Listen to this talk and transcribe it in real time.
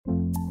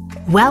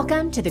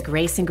Welcome to the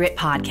Grace and Grit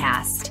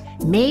podcast,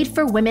 made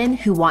for women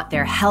who want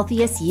their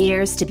healthiest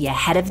years to be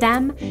ahead of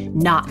them,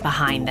 not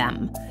behind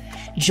them.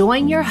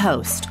 Join your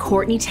host,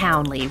 Courtney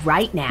Townley,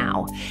 right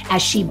now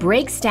as she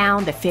breaks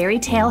down the fairy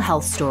tale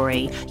health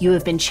story you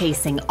have been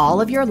chasing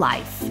all of your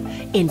life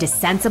into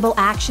sensible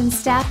action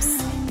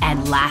steps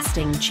and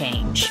lasting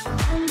change.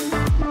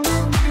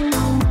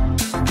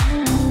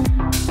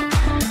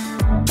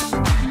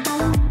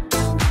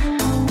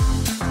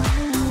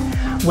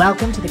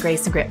 Welcome to the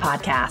Grace and Grit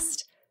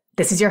podcast.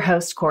 This is your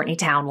host, Courtney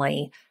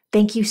Townley.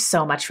 Thank you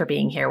so much for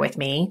being here with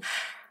me.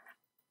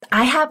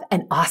 I have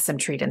an awesome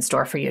treat in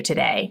store for you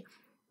today.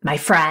 My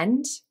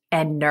friend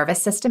and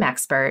nervous system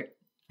expert,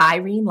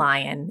 Irene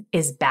Lyon,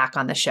 is back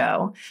on the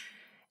show,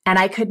 and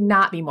I could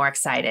not be more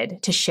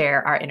excited to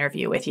share our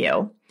interview with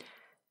you.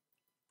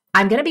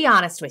 I'm going to be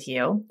honest with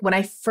you. When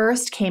I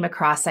first came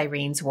across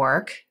Irene's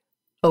work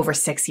over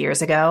 6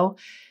 years ago,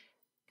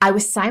 I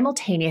was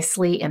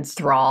simultaneously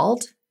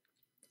enthralled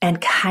and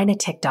kind of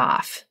ticked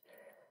off.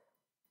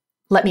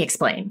 Let me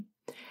explain.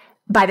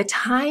 By the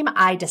time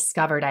I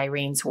discovered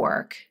Irene's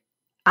work,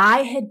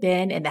 I had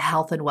been in the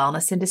health and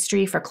wellness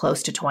industry for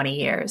close to 20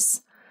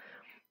 years.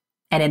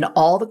 And in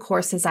all the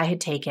courses I had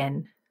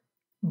taken,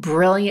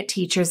 brilliant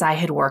teachers I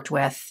had worked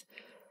with,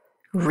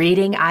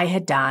 reading I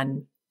had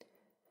done,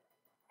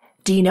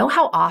 do you know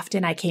how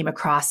often I came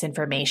across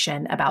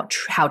information about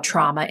how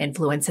trauma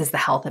influences the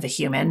health of a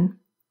human?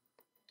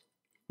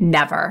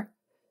 Never.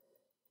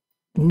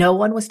 No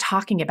one was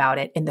talking about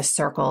it in the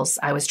circles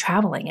I was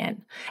traveling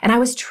in. And I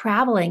was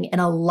traveling in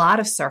a lot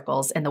of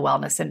circles in the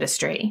wellness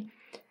industry.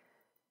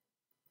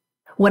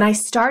 When I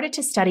started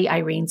to study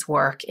Irene's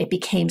work, it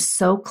became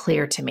so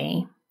clear to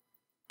me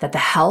that the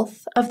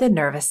health of the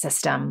nervous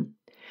system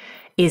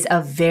is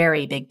a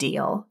very big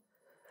deal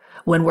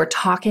when we're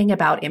talking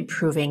about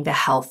improving the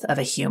health of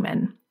a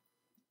human.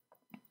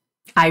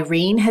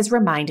 Irene has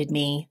reminded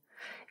me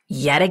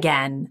yet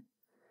again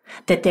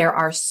that there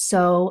are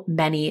so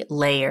many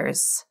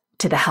layers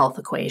to the health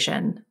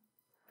equation.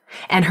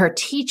 And her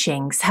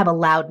teachings have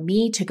allowed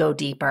me to go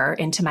deeper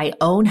into my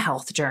own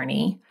health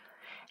journey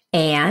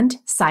and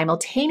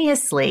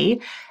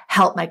simultaneously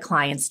help my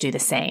clients do the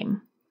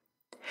same.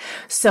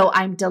 So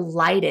I'm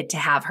delighted to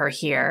have her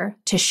here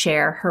to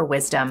share her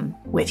wisdom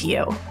with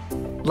you.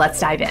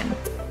 Let's dive in.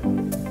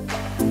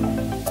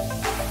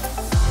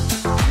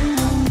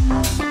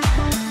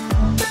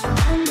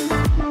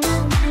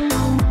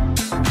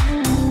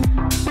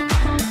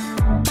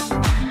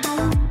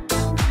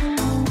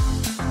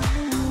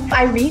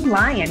 Irene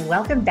Lyon,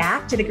 welcome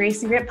back to the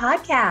Grace and Grit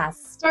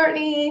podcast.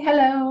 Courtney,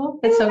 hello.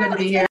 It's so good to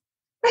be here.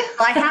 Well,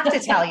 I have to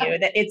tell you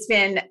that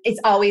it's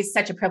always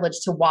such a privilege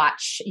to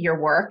watch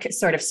your work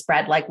sort of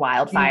spread like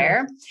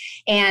wildfire.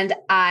 And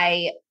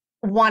I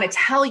want to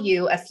tell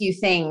you a few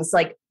things.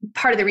 Like,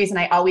 part of the reason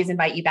I always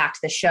invite you back to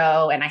the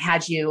show, and I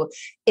had you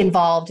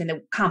involved in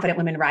the Confident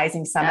Women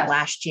Rising Summit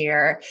last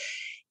year,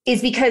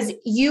 is because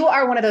you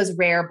are one of those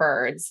rare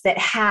birds that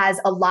has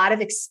a lot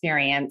of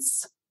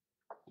experience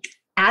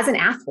as an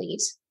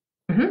athlete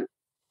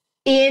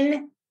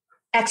in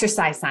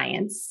exercise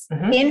science,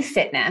 in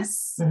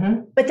fitness,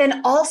 but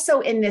then also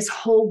in this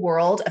whole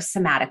world of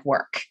somatic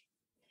work.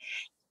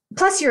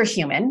 Plus, you're a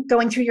human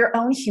going through your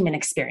own human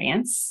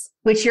experience,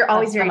 which you're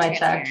always very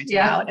transparent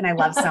about, and I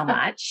love so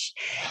much.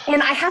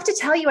 And I have to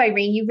tell you,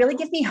 Irene, you really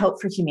give me hope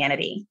for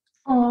humanity.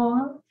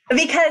 Aww.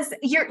 Because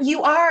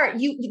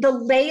the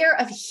layer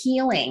of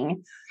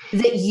healing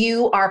that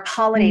you are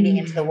pollinating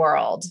into the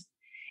world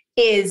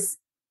is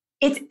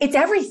it's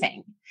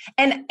everything.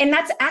 And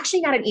that's actually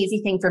not an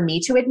easy thing for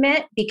me to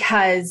admit,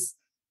 because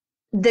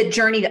the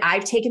journey that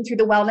I've taken through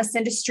the wellness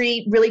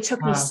industry really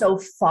took me so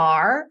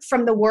far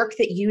from the work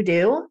that you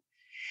do.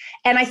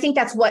 And I think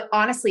that's what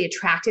honestly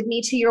attracted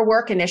me to your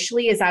work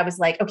initially, is I was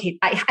like, okay,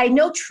 I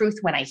know truth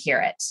when I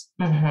hear it.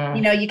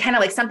 You know, you kind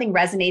of like something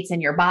resonates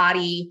in your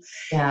body.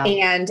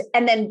 And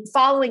then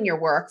following your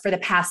work for the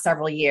past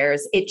several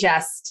years, it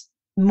just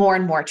more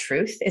and more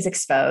truth is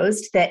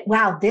exposed that,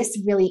 wow,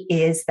 this really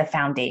is the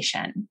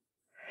foundation.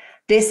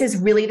 This is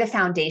really the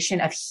foundation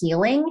of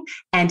healing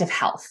and of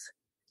health.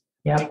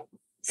 Yep.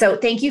 So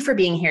thank you for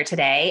being here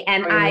today.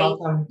 And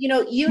welcome. you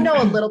know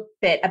a little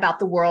bit about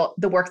the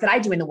work that I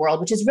do in the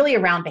world, which is really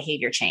around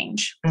behavior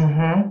change.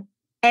 And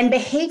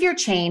behavior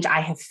change,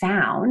 I have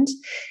found,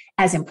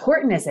 as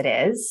important as it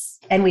is,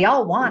 and we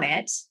all want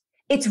it,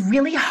 it's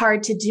really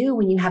hard to do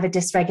when you have a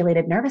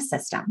dysregulated nervous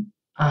system.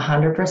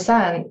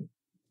 100%.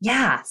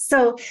 Yeah.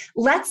 So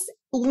let's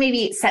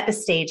maybe set the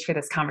stage for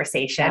this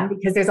conversation,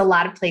 because there's a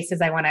lot of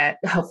places I want to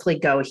hopefully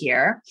go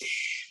here.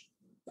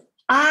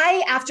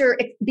 After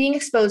being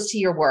exposed to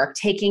your work,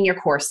 taking your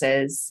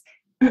courses,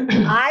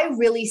 I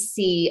really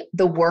see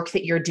the work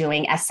that you're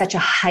doing as such a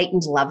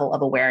heightened level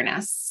of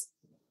awareness.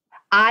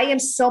 I am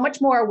so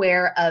much more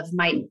aware of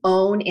my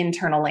own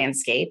internal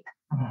landscape,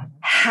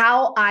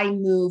 how I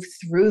move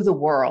through the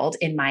world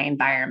in my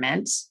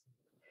environment,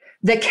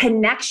 the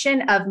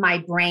connection of my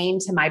brain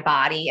to my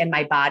body and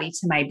my body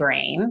to my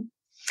brain.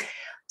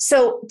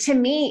 So to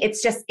me,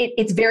 it's just,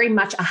 it's very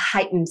much a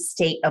heightened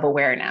state of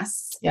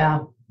awareness. Yeah.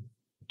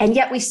 And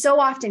yet we so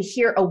often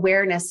hear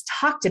awareness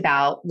talked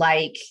about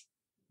like,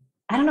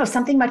 I don't know,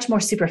 something much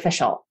more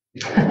superficial.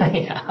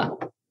 Yeah.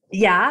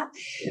 Yeah.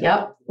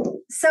 Yep.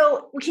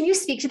 So can you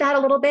speak to that a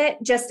little bit,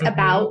 just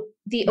about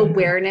the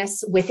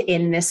awareness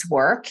within this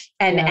work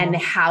and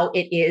how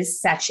it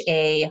is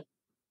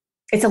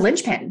it's a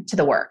linchpin to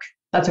the work?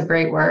 That's a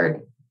great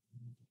word.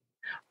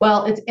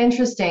 Well, it's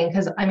interesting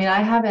because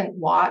I haven't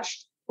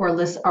watched or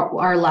listened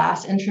our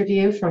last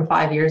interview from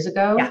 5 years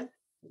ago,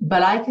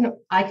 but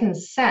I can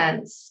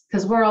sense,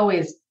 because we're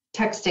always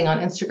texting on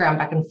Instagram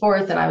back and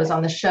forth, and I was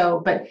on the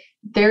show, but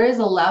there is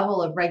a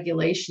level of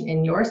regulation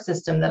in your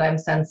system that I'm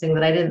sensing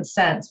that I didn't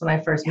sense when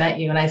I first met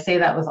you. And I say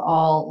that with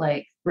all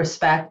like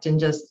respect, and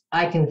just,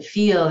 I can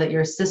feel that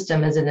your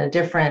system is at a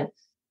different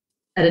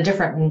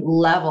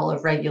level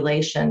of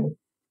regulation.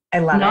 I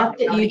love Not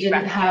it. that you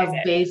didn't have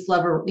base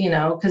level,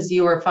 because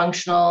you were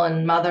functional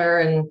and mother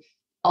and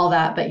all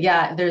that, but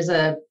yeah,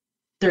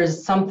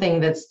 there's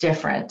something that's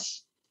different.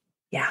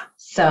 Yeah.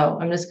 So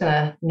I'm just going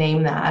to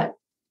name that.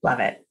 Love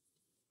it.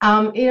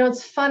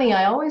 It's funny.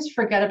 I always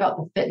forget about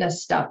the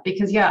fitness stuff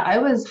because I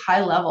was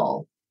high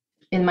level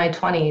in my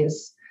 20s.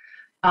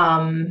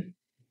 And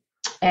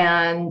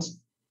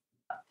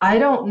I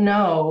don't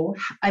know.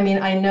 I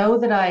know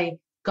that I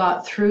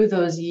got through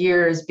those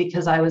years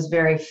because I was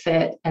very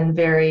fit and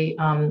very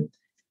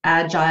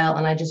agile.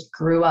 And I just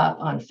grew up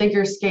on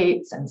figure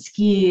skates and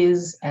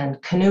skis and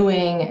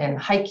canoeing and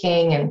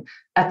hiking and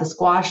at the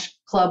squash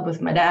club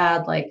with my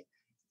dad. Like,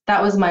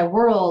 that was my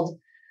world.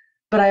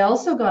 But I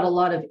also got a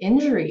lot of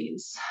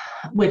injuries,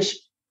 which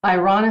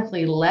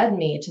ironically led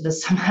me to the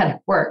somatic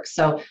work.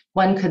 So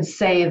one could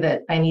say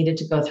that I needed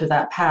to go through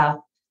that path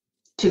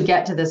to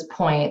get to this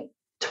point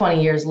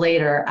 20 years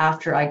later,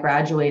 after I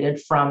graduated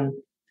from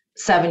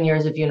 7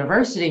 years of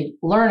university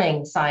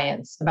learning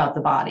science about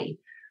the body,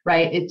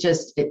 right?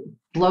 It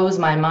blows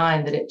my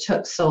mind that it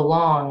took so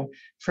long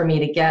for me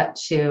to get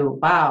to,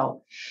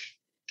 wow,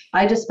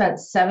 I just spent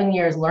 7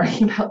 years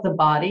learning about the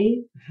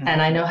body,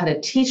 and I know how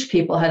to teach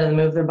people how to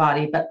move their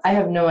body, but I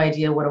have no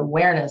idea what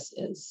awareness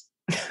is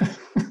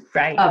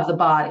right. of the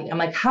body. I'm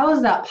like, how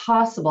is that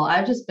possible?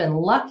 I've just been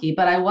lucky,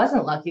 but I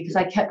wasn't lucky because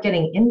I kept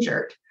getting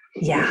injured.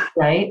 Yeah.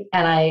 Right.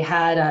 And I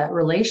had a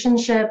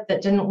relationship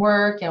that didn't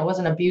work. It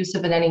wasn't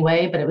abusive in any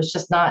way, but it was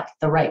just not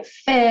the right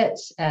fit.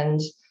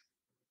 And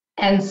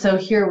so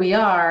here we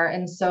are.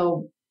 And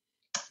so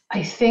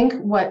I think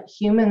what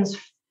humans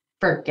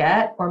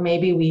forget, or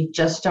maybe we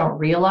just don't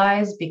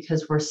realize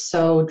because we're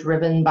so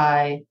driven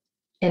by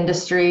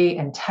industry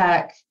and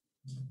tech,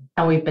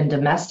 and we've been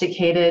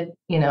domesticated,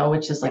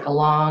 which is like a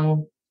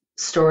long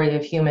story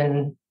of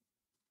human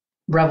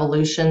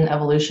revolution,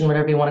 evolution,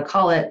 whatever you want to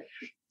call it,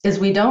 is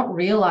we don't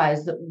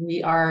realize that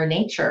we are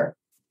nature.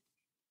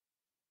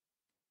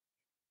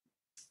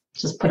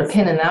 Just put a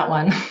pin in that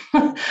one,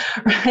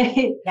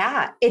 right?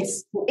 Yeah,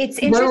 it's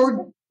interesting.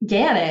 We're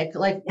organic.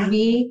 Like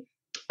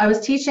I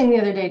was teaching the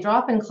other day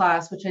drop-in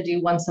class, which I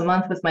do once a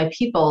month with my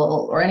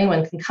people, or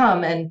anyone can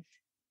come. And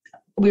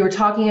we were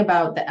talking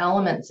about the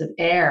elements of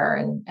air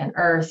and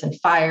earth and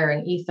fire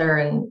and ether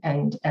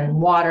and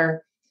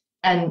water.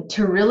 And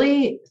to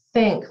really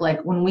think,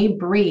 like, when we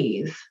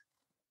breathe,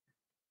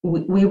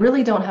 we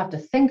really don't have to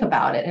think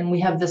about it. And we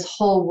have this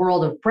whole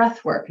world of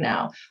breath work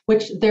now,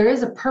 which there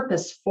is a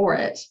purpose for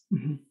it.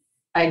 Mm-hmm.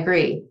 I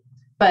agree.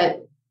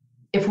 But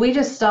if we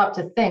just stop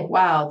to think,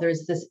 wow,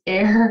 there's this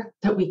air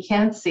that we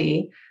can't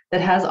see that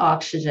has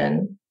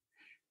oxygen.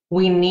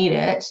 We need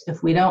it.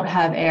 If we don't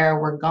have air,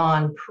 we're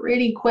gone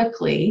pretty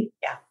quickly.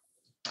 Yeah.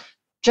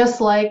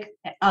 Just like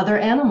other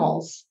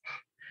animals.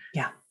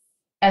 Yeah.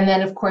 And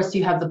then, of course,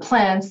 you have the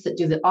plants that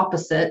do the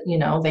opposite.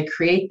 They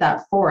create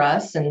that for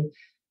us,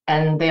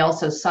 and they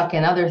also suck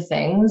in other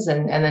things,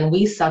 and then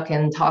we suck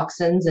in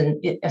toxins,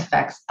 and it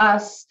affects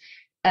us.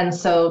 And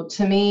so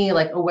to me,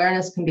 like,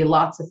 awareness can be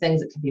lots of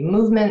things. It can be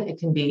movement. It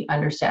can be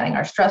understanding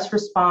our stress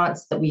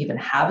response, that we even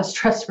have a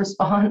stress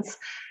response,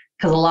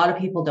 because a lot of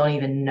people don't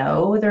even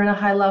know they're in a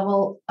high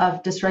level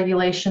of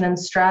dysregulation and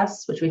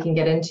stress, which we can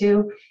get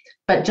into.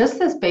 But just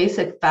this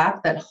basic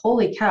fact that,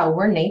 holy cow,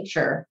 we're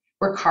nature,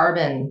 we're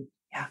carbon,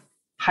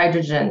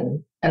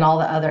 hydrogen, and all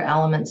the other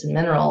elements and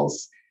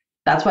minerals.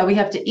 That's why we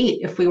have to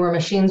eat. If we were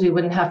machines, we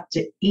wouldn't have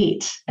to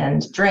eat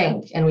and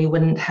drink, and we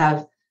wouldn't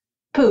have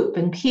poop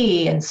and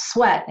pee and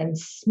sweat and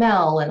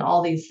smell and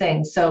all these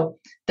things. So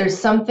there's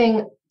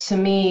something, to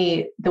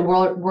me, the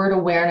word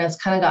awareness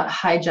kind of got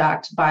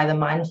hijacked by the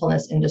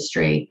mindfulness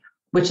industry,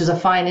 which is a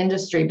fine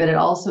industry, but it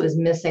also is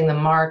missing the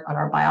mark on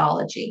our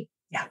biology.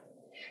 Yeah.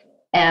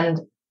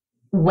 And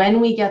when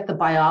we get the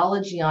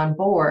biology on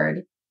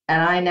board, and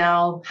I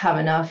now have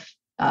enough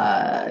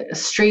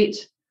street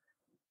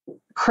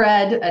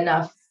cred,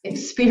 enough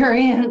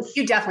experience.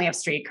 You definitely have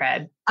street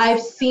cred.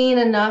 I've seen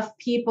enough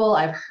people.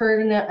 I've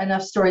heard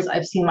enough stories.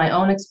 I've seen my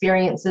own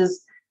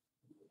experiences.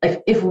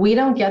 If we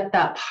don't get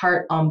that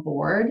part on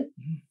board,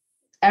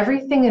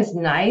 everything is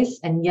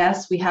nice. And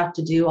yes, we have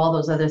to do all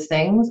those other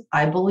things.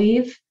 I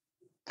believe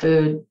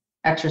food,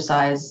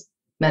 exercise,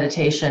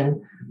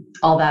 meditation,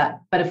 all that.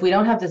 But if we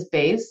don't have this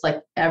base,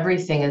 like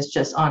everything is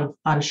just on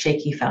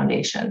shaky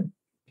foundation.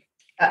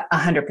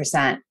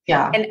 100%.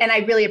 Yeah. And I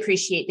really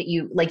appreciate that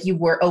you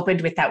were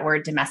opened with that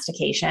word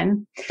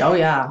domestication. Oh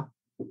yeah.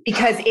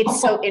 Because it's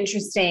so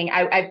interesting.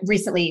 I've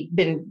recently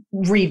been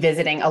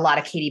revisiting a lot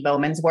of Katie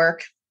Bowman's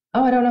work.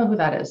 Oh, I don't know who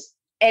that is.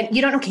 And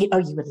you don't know Kate? Oh,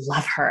 you would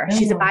love her.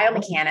 She's a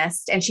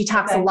biomechanist, and she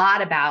talks a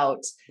lot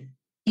about,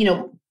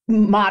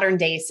 modern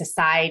day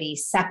society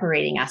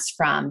separating us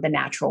from the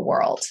natural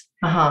world,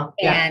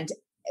 and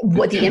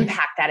what the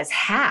impact that has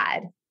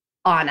had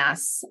on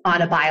us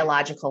on a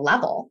biological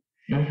level.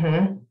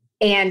 Mm-hmm.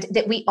 And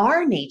that we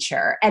are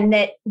nature, and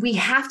that we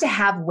have to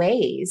have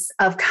ways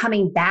of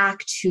coming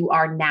back to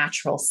our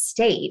natural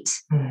state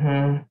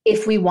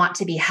if we want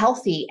to be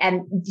healthy.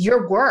 And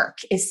your work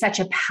is such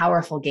a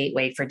powerful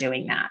gateway for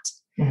doing that.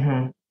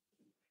 Mm-hmm.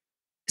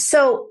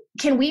 So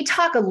can we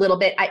talk a little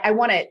bit? I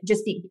want to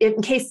just be,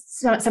 in case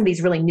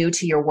somebody's really new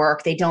to your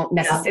work, they don't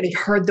necessarily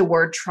heard the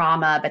word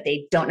trauma, but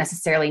they don't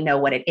necessarily know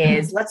what it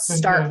is. Let's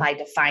start by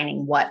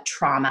defining what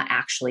trauma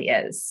actually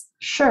is.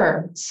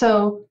 Sure.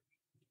 So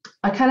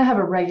I kind of have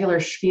a regular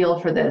spiel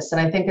for this,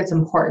 and I think it's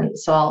important.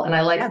 So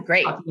I like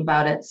talking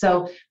about it.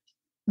 So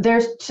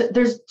there's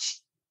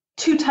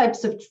two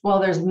types of,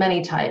 there's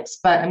many types,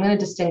 but I'm going to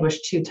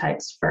distinguish two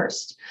types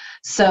first.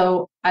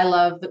 So I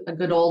love a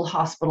good old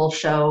hospital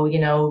show,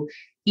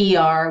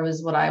 ER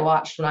was what I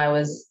watched when I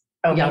was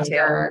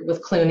younger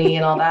with Clooney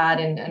and all that,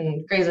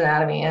 and Grey's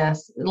Anatomy.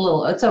 Yes,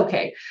 it's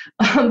okay.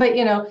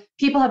 But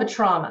people have a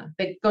trauma.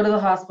 They go to the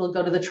hospital,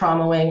 go to the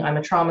trauma wing. I'm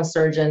a trauma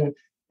surgeon.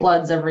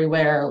 Blood's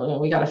everywhere.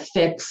 We got to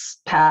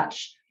fix,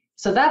 patch.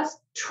 So that's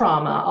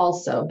trauma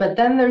also. But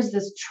then there's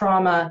this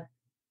trauma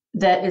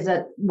that is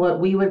at what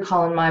we would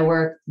call in my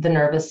work, the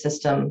nervous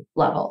system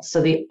level.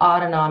 So the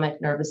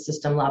autonomic nervous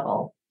system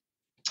level.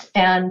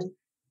 And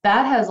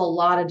that has a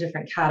lot of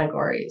different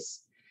categories.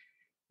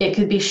 It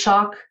could be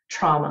shock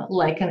trauma,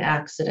 like an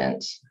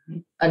accident,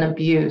 an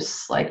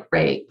abuse, like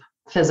rape,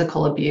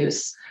 physical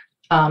abuse.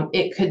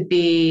 It could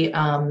be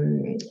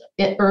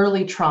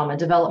early trauma,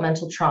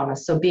 developmental trauma.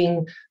 So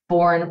being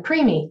born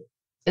preemie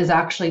is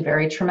actually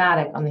very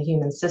traumatic on the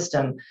human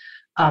system.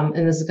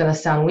 And this is going to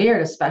sound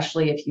weird,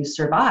 especially if you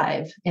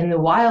survive. In the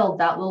wild,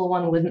 that little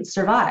one wouldn't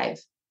survive.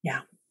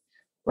 Yeah.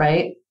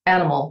 Right?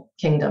 Animal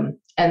kingdom.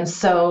 And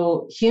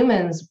so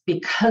humans,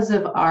 because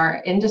of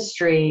our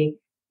industry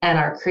and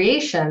our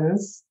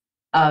creations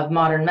of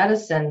modern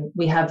medicine,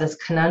 we have this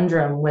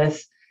conundrum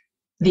with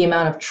the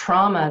amount of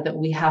trauma that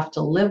we have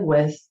to live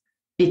with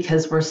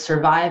because we're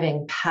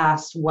surviving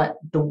past what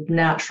the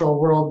natural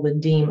world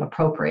would deem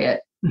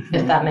appropriate,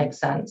 if that makes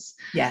sense.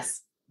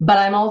 Yes. But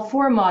I'm all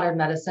for modern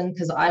medicine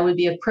because I would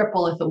be a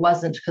cripple if it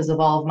wasn't because of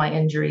all of my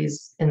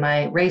injuries in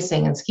my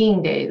racing and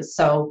skiing days.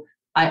 So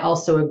I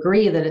also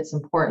agree that it's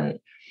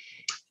important.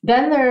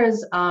 Then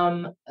there's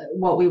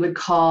what we would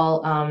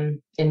call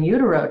in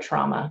utero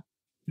trauma,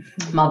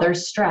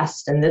 mother's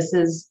stressed. And this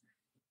is,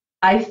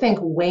 I think,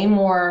 way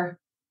more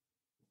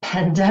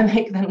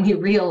pandemic than we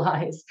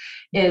realize.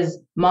 Is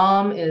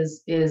mom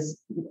is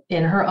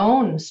in her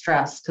own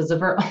stress because of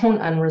her own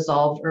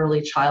unresolved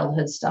early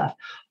childhood stuff,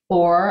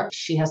 or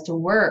she has to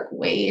work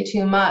way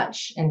too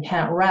much and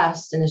can't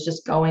rest and is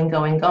just going.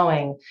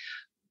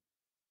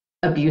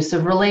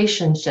 Abusive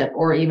relationship,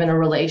 or even a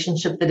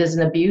relationship that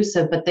isn't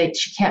abusive, but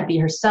she can't be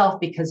herself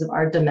because of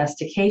our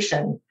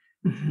domestication.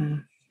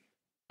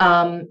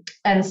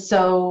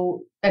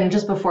 And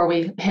just before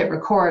we hit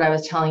record, I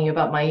was telling you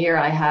about my year.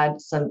 I had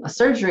a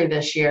surgery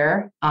this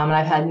year, and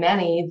I've had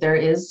many. There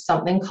is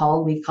something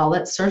we call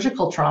it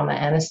surgical trauma,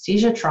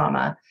 anesthesia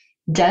trauma.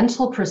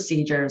 Dental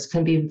procedures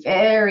can be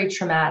very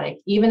traumatic,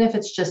 even if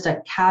it's just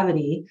a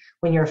cavity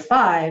when you're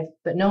 5,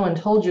 but no one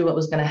told you what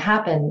was going to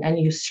happen, and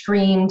you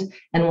screamed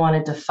and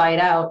wanted to fight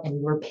out, and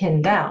you were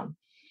pinned down.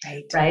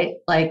 Right?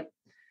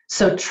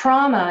 So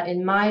trauma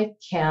in my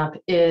camp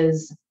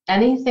is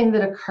anything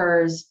that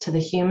occurs to the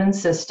human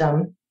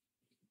system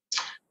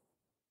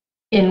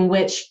in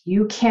which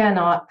you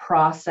cannot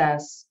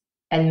process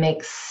and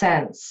make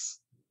sense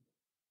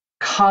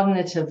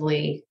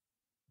cognitively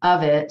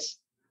of it,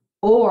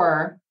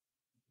 or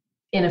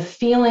in a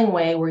feeling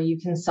way where you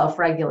can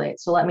self-regulate.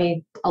 So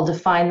I'll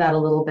define that a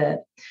little bit.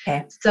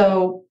 Okay.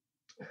 So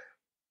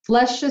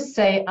let's just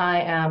say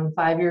I am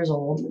 5 years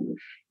old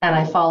and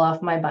I fall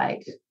off my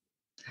bike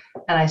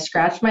and I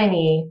scratch my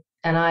knee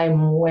and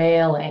I'm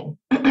wailing,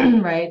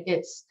 right?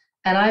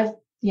 And I've,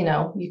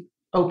 you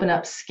open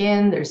up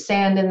skin, there's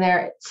sand in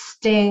there, it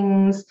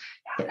stings,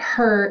 it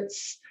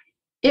hurts.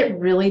 It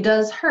really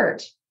does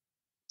hurt.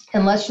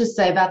 And let's just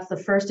say that's the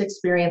first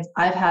experience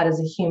I've had as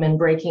a human,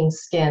 breaking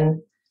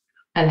skin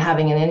and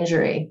having an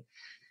injury.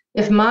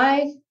 If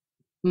my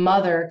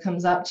mother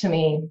comes up to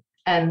me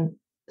and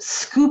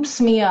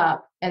scoops me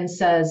up and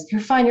says,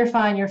 "You're fine, you're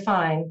fine, you're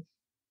fine.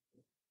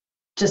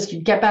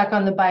 Just get back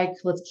on the bike.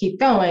 Let's keep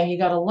going. You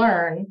got to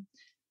learn."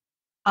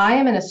 I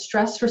am in a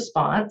stress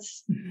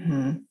response.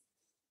 And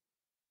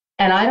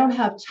I don't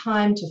have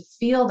time to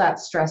feel that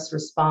stress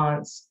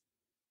response,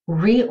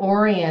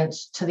 reorient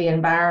to the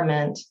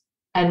environment,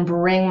 and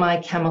bring my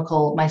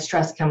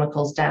stress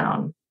chemicals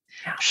down.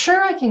 Yeah.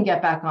 Sure, I can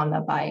get back on the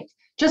bike.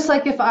 Just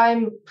like if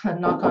I'm,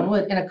 knock on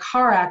wood, in a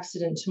car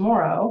accident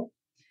tomorrow,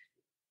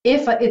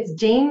 if it's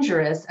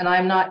dangerous and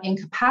I'm not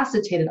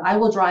incapacitated, I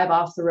will drive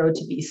off the road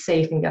to be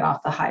safe and get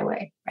off the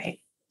highway. Right.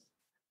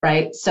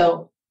 Right.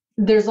 So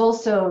there's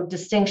also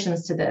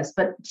distinctions to this.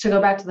 But to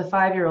go back to the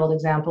 5-year-old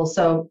example,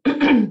 so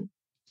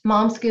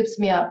mom scoops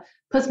me up,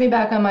 puts me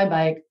back on my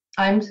bike.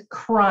 I'm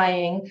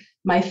crying.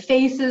 My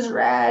face is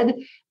red,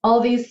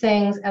 all these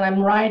things. And I'm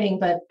riding,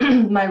 but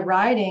my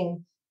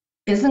riding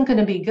isn't going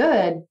to be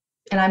good.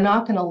 And I'm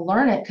not going to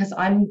learn it because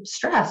I'm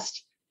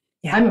stressed.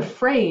 Yeah. I'm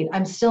afraid.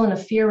 I'm still in a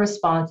fear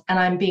response. And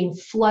I'm being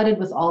flooded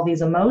with all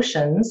these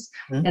emotions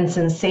and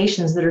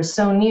sensations that are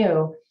so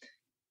new.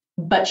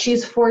 But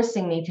she's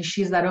forcing me because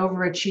she's that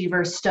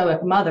overachiever,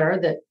 stoic mother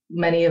that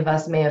many of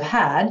us may have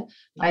had.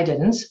 I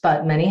didn't,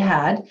 but many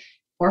had,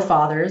 or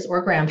fathers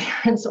or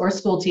grandparents or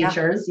school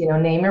teachers,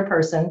 name your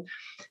person.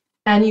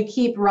 And you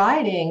keep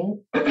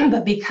riding,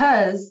 but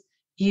because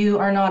you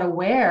are not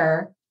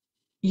aware,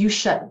 you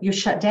shut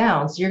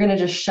down. So you're going to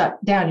just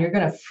shut down. You're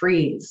going to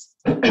freeze.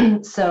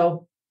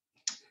 So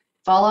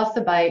fall off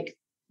the bike,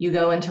 you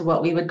go into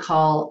what we would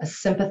call a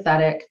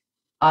sympathetic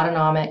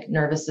autonomic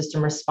nervous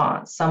system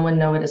response. Some would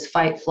know it as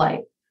fight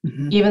flight.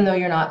 Even though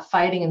you're not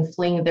fighting and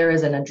fleeing, there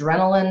is an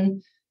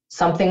adrenaline,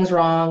 something's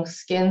wrong,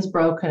 skin's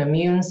broken,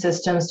 immune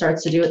system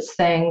starts to do its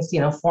things,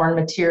 foreign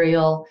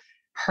material,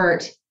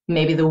 hurt,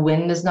 maybe the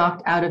wind is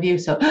knocked out of you.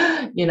 So,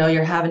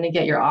 you're having to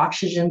get your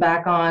oxygen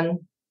back on.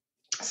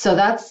 So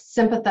that's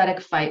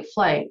sympathetic fight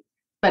flight.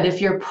 But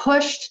if you're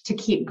pushed to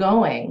keep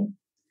going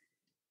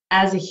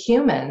as a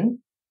human,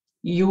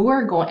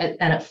 you're going,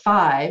 and at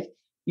 5,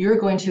 you're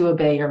going to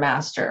obey your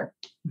master.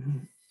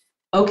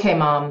 Okay,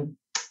 mom.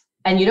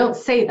 And you don't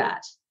say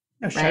that,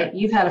 right? Sure.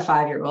 You've had a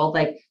 5-year-old,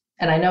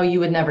 and I know you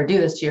would never do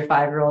this to your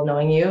 5-year-old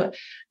knowing you,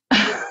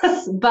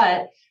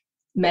 but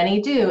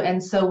many do.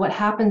 And so what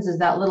happens is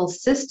that little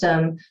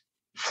system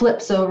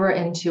flips over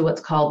into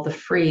what's called the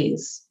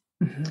freeze.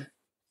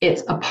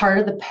 It's a part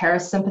of the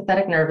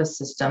parasympathetic nervous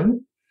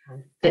system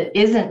that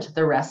isn't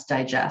the rest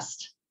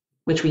digest,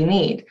 which we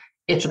need.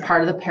 It's a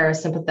part of the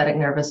parasympathetic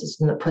nervous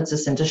system that puts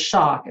us into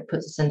shock. It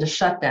puts us into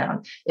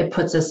shutdown. It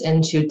puts us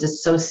into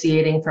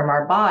dissociating from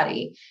our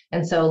body.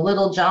 And so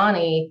little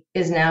Johnny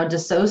is now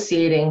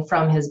dissociating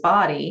from his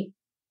body,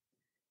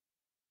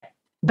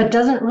 but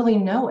doesn't really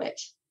know it.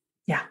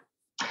 Yeah.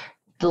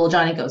 Little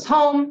Johnny goes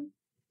home.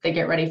 They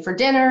get ready for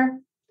dinner.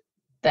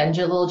 Then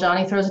little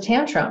Johnny throws a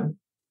tantrum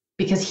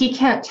because he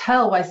can't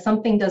tell why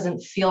something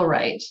doesn't feel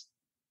right.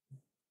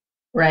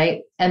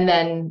 Right. And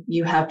then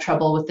you have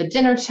trouble with the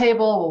dinner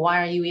table. Well,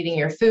 why are you eating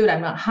your food?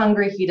 I'm not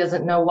hungry. He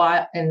doesn't know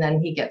why. And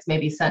then he gets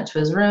maybe sent to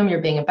his room.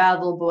 You're being a bad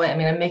little boy. I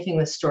mean, I'm making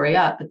this story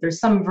up, but there's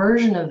some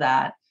version of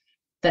that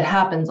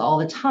happens all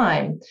the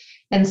time.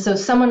 And so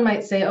someone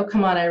might say, oh,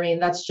 come on, Irene,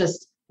 that's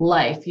just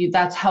life.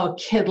 That's how a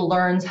kid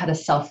learns how to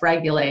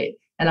self-regulate.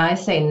 And I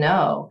say,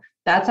 no,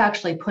 that's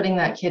actually putting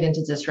that kid into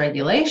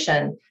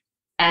dysregulation.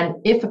 And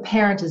if a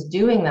parent is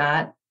doing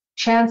that,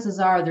 chances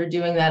are they're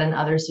doing that in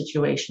other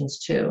situations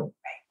too.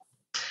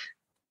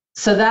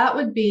 So that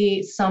would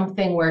be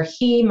something where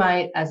he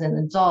might, as an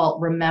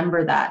adult,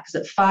 remember that,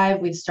 because at 5,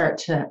 we start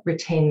to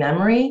retain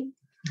memory.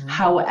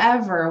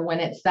 However, when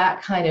it's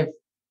that kind of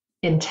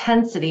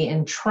intensity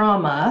and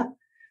trauma,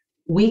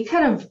 we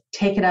kind of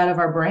take it out of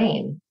our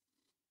brain.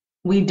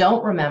 We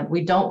don't remember,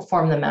 we don't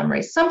form the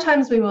memory.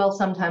 Sometimes we will,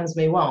 sometimes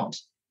we won't.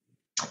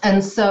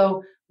 And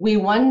so we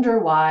wonder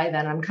why,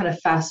 then I'm kind of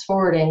fast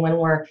forwarding when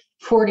we're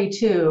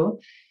 42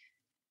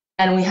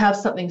 and we have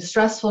something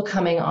stressful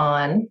coming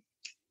on,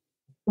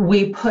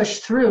 we push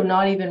through,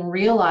 not even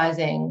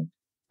realizing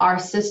our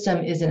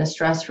system is in a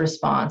stress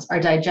response. Our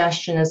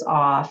digestion is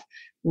off.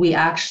 We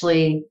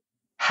actually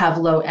have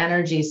low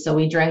energy. So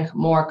we drink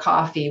more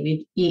coffee,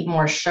 we eat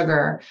more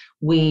sugar,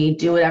 we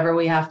do whatever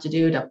we have to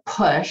do to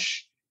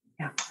push.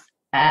 Yeah.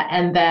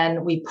 And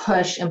then we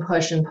push and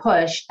push and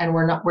push, and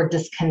we're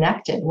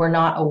disconnected. We're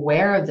not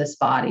aware of this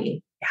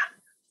body.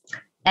 Yeah.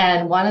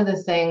 And one of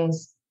the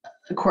things,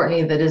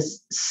 Courtney, that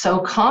is so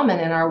common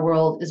in our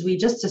world is we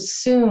just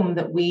assume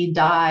that we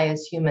die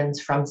as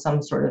humans from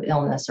some sort of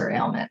illness or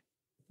ailment.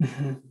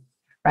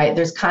 Right?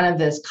 There's kind of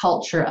this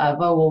culture of,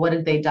 oh, well, what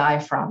did they die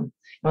from?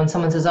 When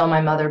someone says, oh,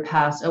 my mother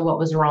passed, oh, what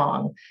was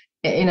wrong?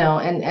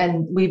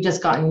 And we've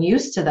just gotten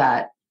used to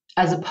that,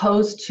 as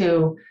opposed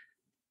to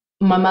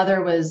my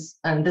mother was,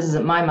 and this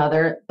isn't my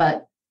mother,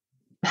 but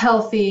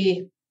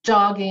healthy,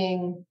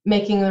 jogging,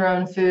 making their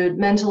own food,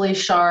 mentally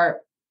sharp,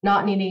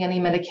 not needing any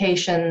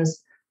medications,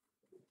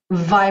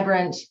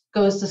 vibrant,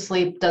 goes to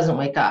sleep, doesn't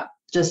wake up.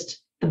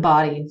 Just the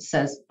body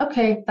says,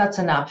 okay, that's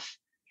enough.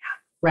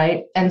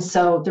 Right. And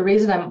so the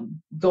reason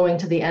I'm going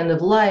to the end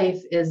of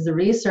life is the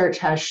research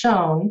has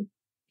shown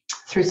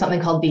through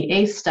something called the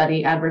ACE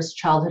study, Adverse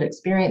Childhood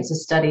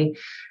Experiences study,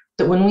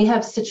 that when we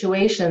have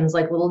situations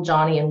like little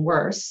Johnny and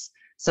worse,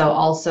 so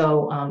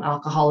also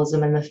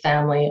alcoholism in the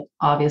family,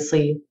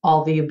 obviously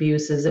all the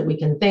abuses that we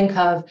can think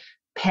of,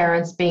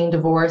 parents being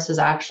divorced is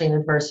actually an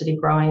adversity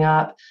growing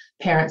up,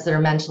 parents that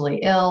are mentally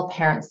ill,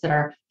 parents that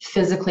are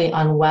physically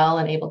unwell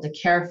and able to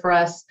care for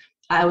us.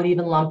 I would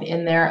even lump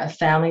in there a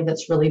family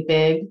that's really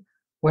big,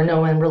 where no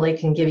one really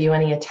can give you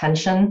any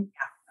attention.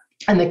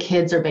 And the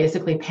kids are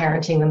basically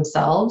parenting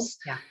themselves.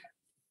 Yeah.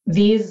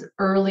 These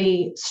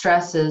early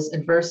stresses,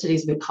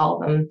 adversities, we call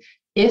them,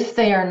 if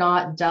they are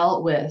not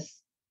dealt with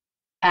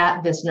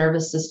at this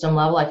nervous system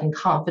level, I can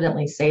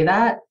confidently say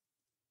that,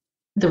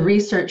 the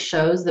research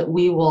shows that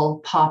we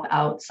will pop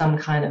out some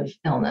kind of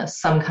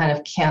illness, some kind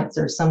of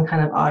cancer, some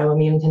kind of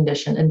autoimmune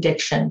condition,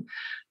 addiction,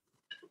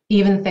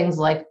 even things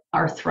like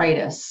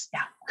arthritis,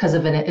 because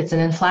of it's an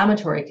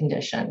inflammatory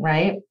condition,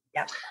 right?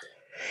 Yeah.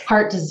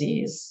 Heart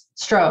disease,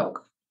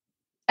 stroke.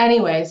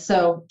 Anyway,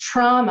 so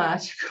trauma,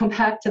 to go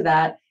back to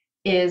that,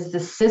 is the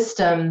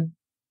system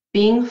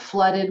being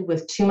flooded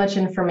with too much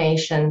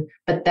information,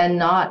 but then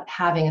not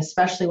having,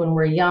 especially when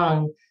we're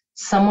young,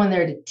 someone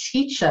there to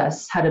teach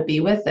us how to be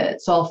with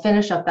it. So I'll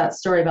finish up that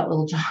story about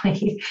little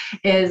Johnny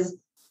is,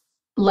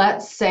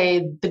 let's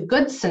say the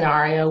good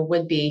scenario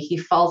would be he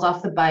falls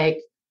off the bike,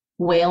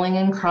 wailing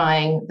and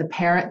crying. The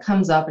parent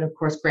comes up, and of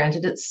course,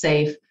 granted it's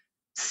safe,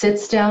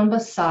 sits down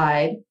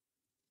beside,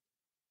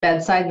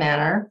 bedside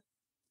manner,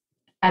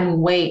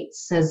 and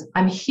waits, says,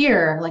 I'm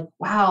here. Like,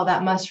 wow,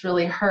 that must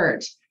really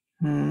hurt.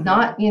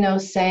 Not,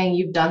 saying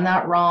you've done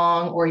that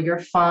wrong or you're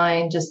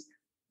fine. Just,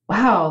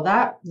 wow,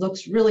 that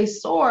looks really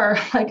sore.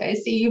 Like, I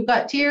see you've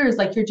got tears.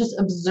 Like, you're just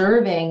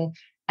observing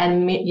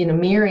and,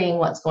 mirroring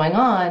what's going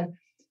on.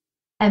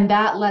 And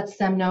that lets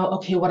them know,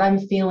 okay, what I'm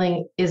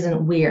feeling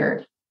isn't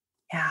weird.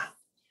 Yeah.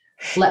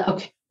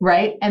 Okay.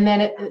 Right. And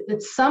then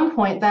at some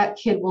point that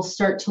kid will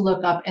start to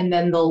look up, and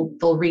then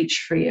they'll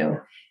reach for you.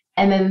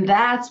 And then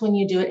that's when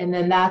you do it. And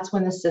then that's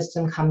when the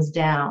system comes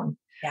down.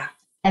 Yeah.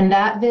 And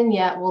that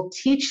vignette will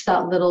teach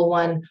that little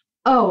one,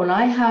 oh, when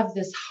I have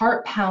this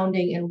heart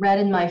pounding and red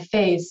in my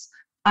face,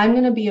 I'm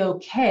going to be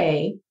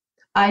okay.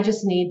 I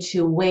just need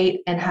to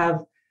wait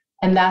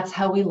and that's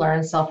how we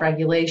learn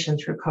self-regulation,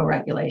 through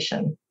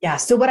co-regulation. Yeah.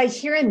 So what I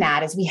hear in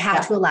that is we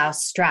have to allow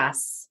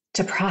stress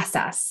to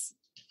process.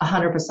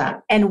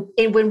 100%. And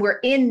when we're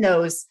in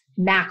those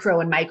macro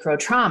and micro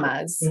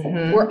traumas,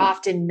 we're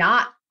often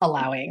not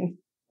allowing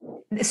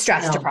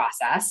stress to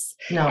process.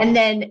 No. And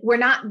then we're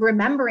not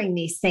remembering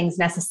these things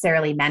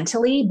necessarily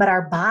mentally, but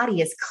our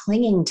body is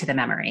clinging to the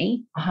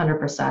memory.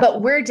 100%.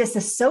 But we're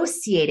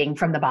disassociating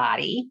from the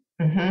body.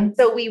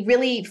 So we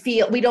really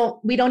feel, we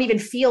don't even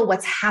feel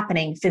what's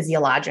happening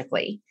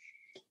physiologically,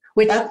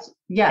 which yes.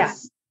 Yeah.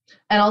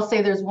 And I'll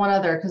say there's one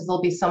other, because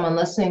there'll be someone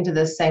listening to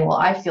this saying, well,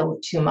 I feel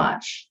too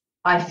much.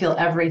 I feel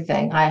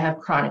everything. I have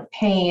chronic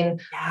pain.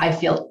 I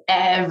feel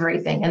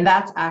everything. And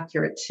that's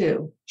accurate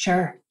too.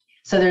 Sure.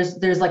 So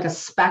there's like a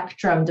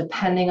spectrum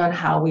depending on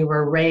how we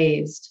were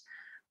raised.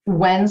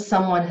 When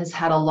someone has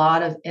had a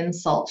lot of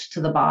insult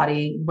to the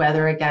body,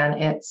 whether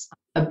again, it's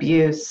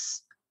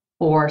abuse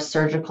or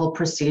surgical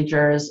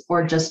procedures,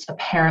 or just a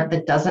parent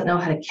that doesn't know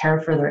how to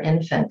care for their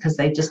infant because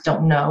they just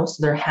don't know.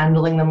 So they're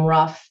handling them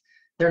rough.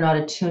 They're not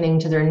attuning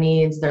to their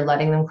needs. They're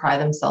letting them cry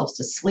themselves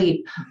to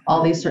sleep.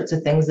 All these sorts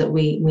of things that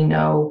we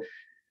know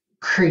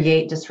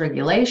create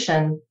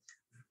dysregulation.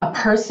 A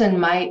person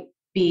might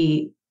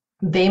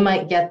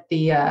get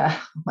the,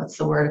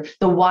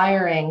 the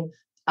wiring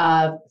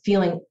of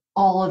feeling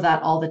all of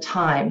that all the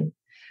time.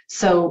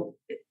 So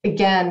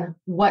again,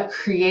 what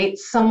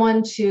creates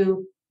someone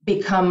to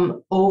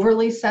become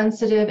overly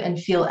sensitive and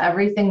feel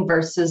everything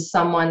versus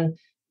someone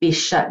be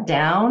shut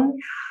down?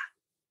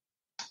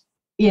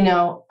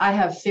 I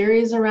have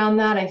theories around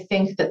that. I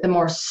think that the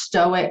more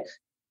stoic,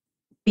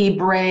 be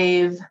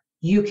brave,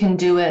 you can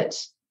do it,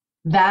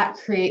 that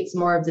creates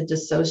more of the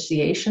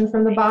dissociation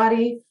from the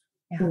body.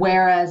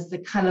 Whereas the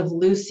kind of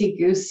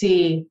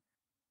loosey-goosey,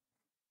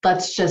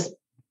 let's just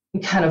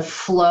kind of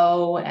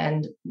flow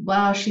and,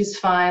 well, she's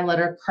fine, let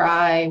her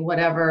cry,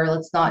 whatever,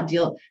 let's not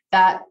deal.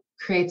 That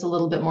creates a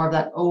little bit more of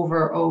that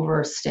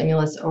over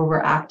stimulus,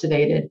 over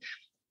activated,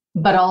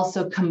 but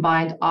also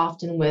combined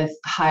often with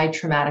high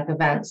traumatic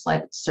events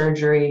like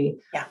surgery,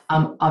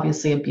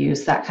 obviously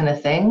abuse, that kind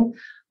of thing.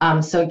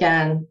 So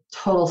again,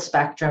 total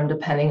spectrum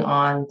depending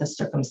on the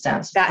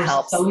circumstance. That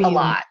helps a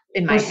lot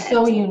in my head.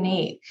 So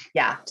unique.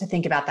 Yeah, to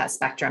think about that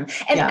spectrum.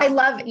 And I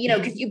love,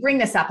 because you bring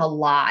this up a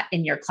lot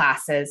in your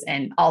classes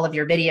and all of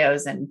your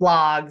videos and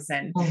blogs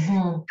and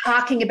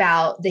talking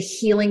about the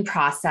healing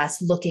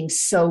process looking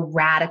so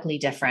radically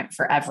different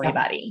for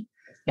everybody.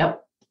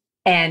 Yep.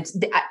 And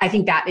I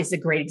think that is a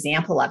great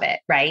example of it,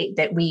 right?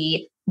 That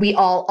we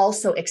all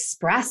also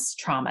express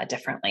trauma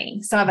differently.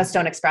 Some of us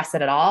don't express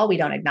it at all. We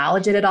don't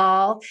acknowledge it at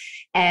all.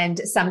 And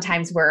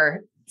sometimes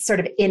we're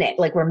sort of in it,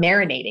 like we're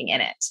marinating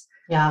in it.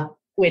 Yeah.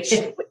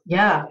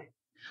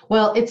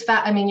 Well, it's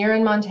that, you're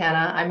in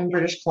Montana, I'm in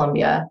British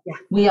Columbia.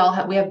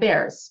 Yeah. We have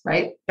bears,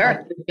 right? Sure.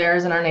 Like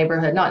bears in our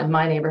neighborhood, not in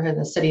my neighborhood in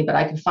the city, but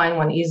I could find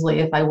one easily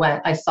if I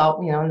went. I saw,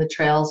 in the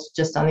trails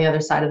just on the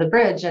other side of the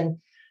bridge. And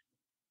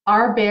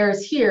our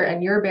bears here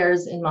and your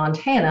bears in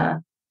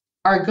Montana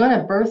are going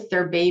to birth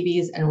their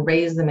babies and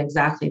raise them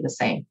exactly the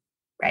same.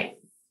 Right.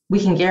 We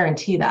can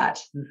guarantee that.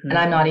 And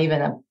I'm not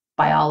even a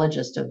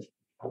biologist of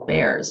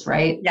bears,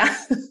 right? Yeah.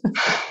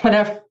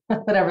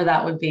 whatever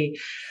that would be.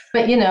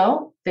 But,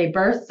 they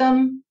birth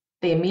them,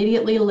 they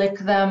immediately lick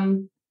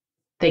them,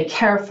 they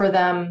care for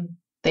them,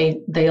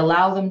 they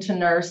allow them to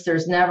nurse.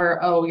 There's never,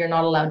 oh, you're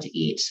not allowed to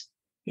eat.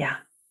 Yeah.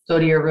 Go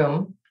to your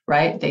room,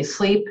 right? They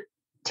sleep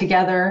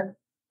together,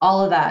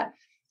 all of that.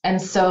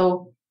 And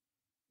so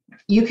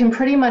you can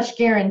pretty much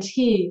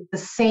guarantee the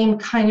same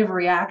kind of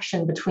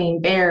reaction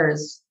between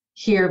bears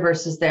here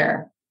versus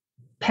there,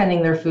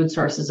 pending their food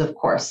sources, of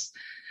course.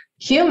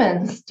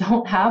 Humans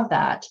don't have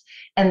that.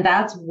 And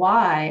that's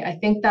why I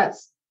think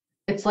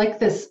it's like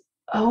this,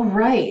 oh,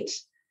 right.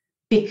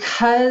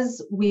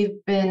 Because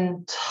we've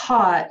been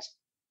taught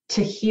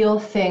to heal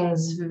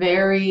things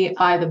very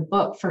by the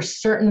book for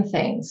certain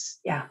things.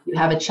 Yeah. You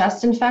have a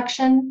chest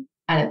infection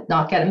and it's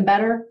not getting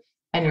better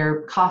and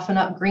you're coughing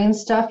up green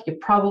stuff, you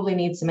probably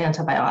need some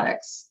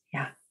antibiotics.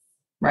 Yeah.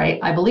 Right?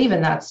 I believe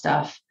in that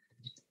stuff.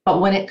 But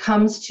when it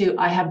comes to,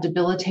 I have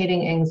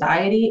debilitating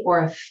anxiety or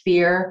a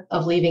fear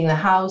of leaving the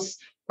house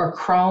or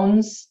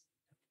Crohn's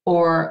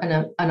or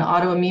an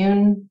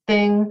autoimmune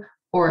thing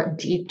or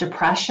deep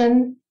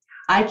depression,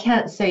 I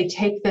can't say,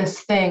 take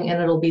this thing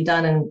and it'll be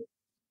done and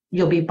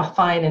you'll be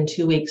fine in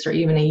 2 weeks or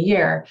even a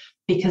year,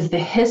 because the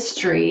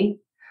history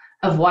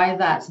of why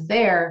that's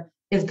there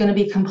is going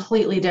to be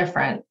completely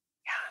different.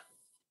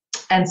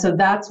 Yeah. And so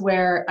that's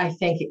where I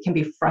think it can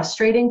be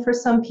frustrating for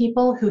some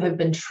people who have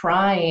been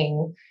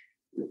trying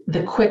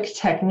the quick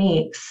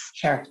techniques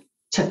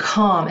to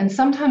calm. And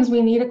sometimes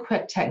we need a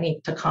quick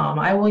technique to calm.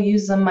 I will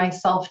use them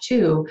myself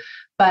too,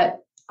 but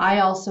I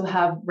also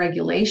have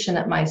regulation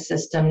at my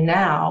system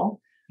now.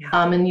 Yeah.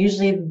 And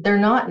usually they're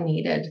not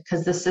needed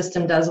because the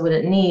system does what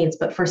it needs.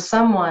 But for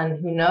someone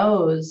who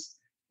knows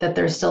that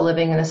they're still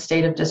living in a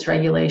state of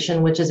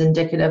dysregulation, which is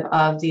indicative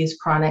of these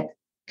chronic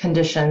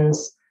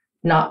conditions,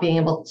 not being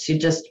able to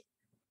just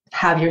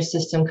have your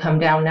system come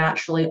down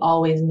naturally,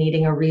 always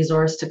needing a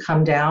resource to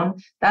come down,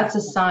 that's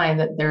a sign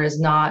that there is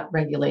not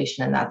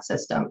regulation in that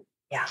system.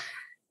 Yeah.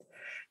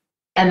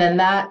 And then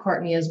that,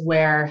 Courtney, is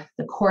where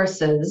the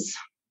courses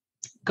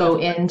go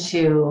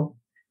into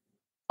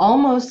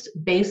almost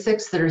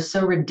basics that are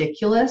so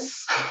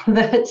ridiculous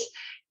that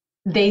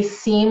they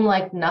seem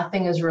like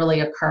nothing is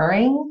really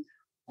occurring,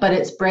 but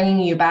it's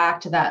bringing you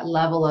back to that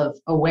level of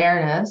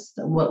awareness,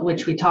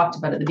 which we talked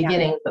about at the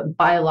beginning, but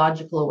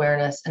biological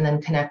awareness, and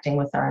then connecting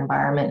with our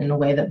environment in a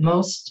way that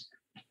most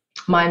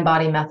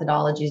mind-body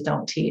methodologies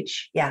don't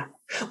teach. Yeah.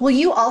 Well,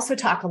 you also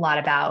talk a lot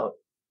about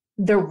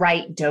the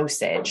right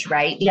dosage,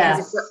 right?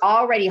 Because if we're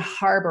already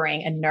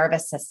harboring a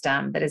nervous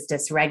system that is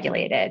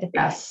dysregulated,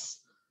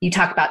 you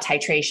talk about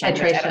titration,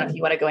 which I don't know if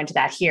you want to go into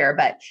that here,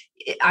 but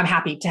I'm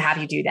happy to have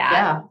you do that.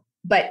 Yeah.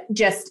 But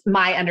just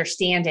my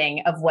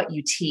understanding of what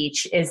you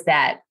teach is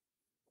that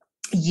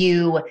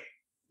you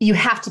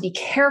have to be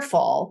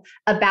careful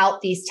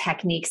about these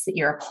techniques that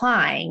you're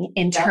applying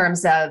in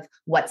terms of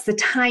what's the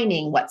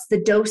timing, what's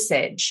the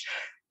dosage,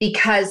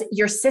 because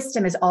your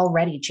system is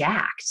already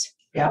jacked.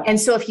 Yeah. And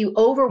so if you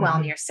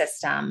overwhelm your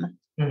system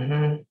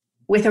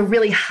with a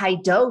really high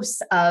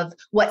dose of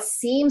what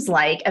seems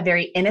like a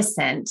very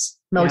innocent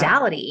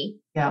modality,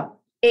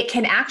 it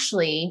can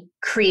actually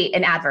create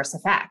an adverse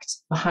effect.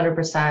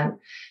 100%.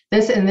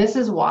 This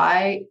is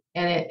why,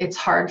 and it's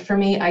hard for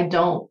me. I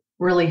don't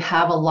really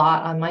have a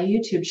lot on my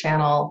YouTube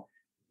channel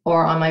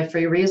or on my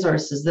free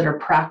resources that are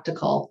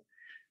practical,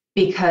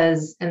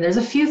 because, and there's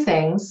a few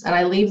things, and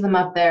I leave them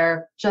up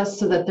there just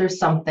so that there's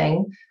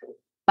something.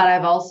 But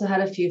I've also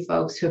had a few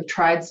folks who have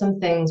tried some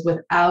things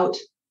without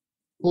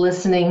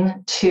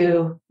listening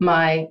to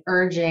my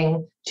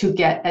urging to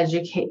get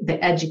the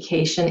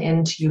education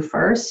into you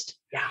first.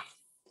 Yeah.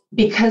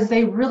 Because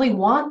they really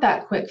want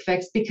that quick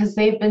fix because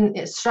they've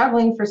been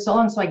struggling for so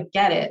long. So I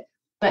get it.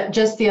 But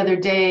just the other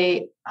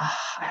day,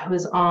 I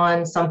was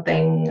on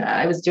something,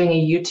 I was doing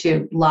a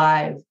YouTube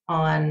live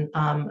on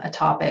a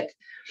topic.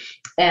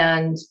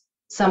 And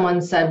someone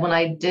said, when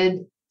I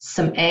did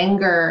some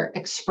anger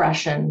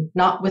expression,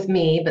 not with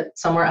me, but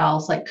somewhere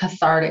else, like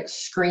cathartic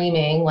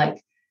screaming,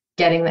 like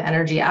getting the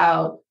energy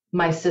out,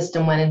 my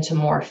system went into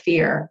more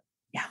fear.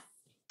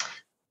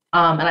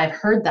 And I've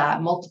heard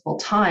that multiple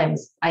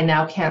times. I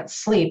now can't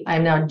sleep.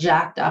 I'm now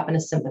jacked up in a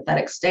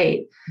sympathetic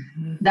state.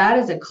 That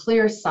is a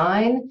clear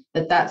sign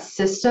that that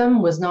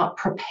system was not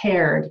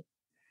prepared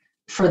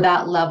for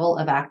that level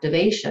of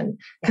activation,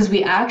 because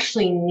we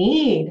actually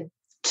need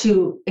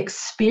to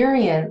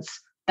experience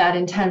that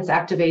intense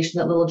activation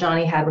that little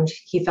Johnny had when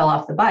he fell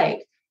off the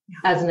bike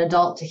as an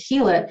adult to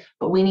heal it.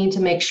 But we need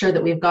to make sure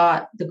that we've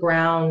got the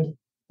ground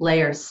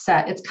layers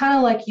set. It's kind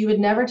of like you would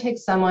never take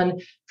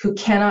someone who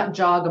cannot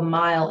jog a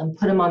mile and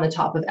put them on the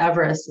top of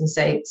Everest and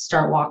say,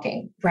 start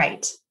walking.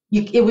 Right.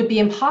 It would be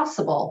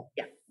impossible.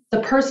 Yeah.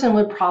 The person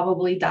would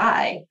probably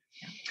die.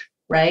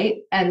 Right.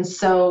 And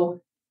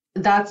so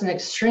that's an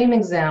extreme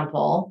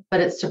example,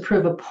 but it's to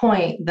prove a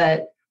point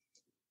that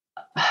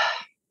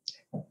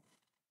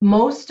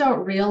most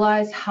don't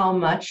realize how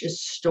much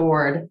is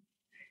stored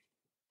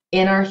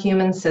in our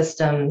human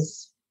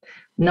systems,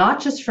 not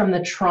just from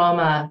the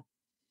trauma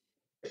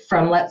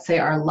from, let's say,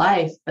 our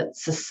life, but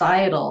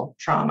societal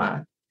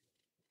trauma,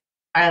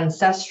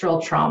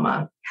 ancestral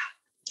trauma.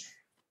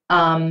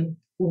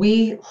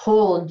 We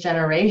hold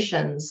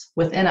generations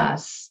within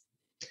us.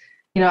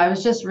 I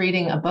was just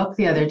reading a book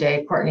the other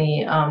day,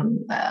 Courtney.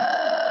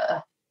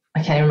 I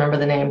can't even remember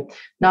the name.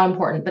 Not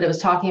important, but it was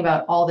talking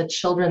about all the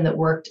children that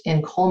worked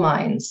in coal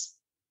mines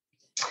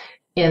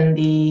in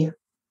the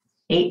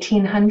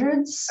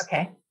 1800s.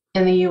 Okay.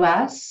 In the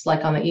US,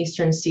 like on the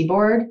Eastern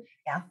Seaboard.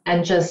 Yeah.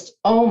 And just,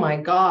 oh my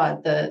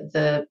God,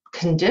 the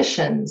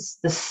conditions,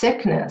 the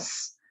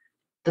sickness,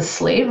 the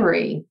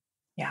slavery,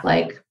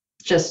 like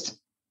just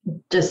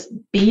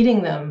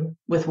beating them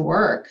with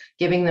work,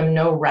 giving them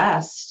no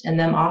rest, and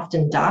them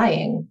often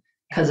dying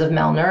because of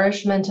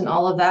malnourishment and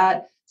all of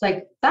that. It's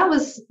like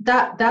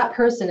that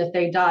person, if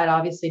they died,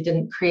 obviously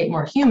didn't create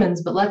more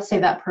humans, but let's say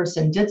that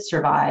person did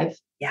survive.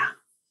 Yeah.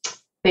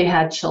 They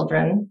had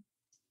children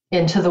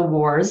into the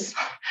wars,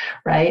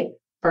 right?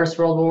 First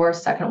World War,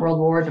 Second World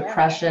War,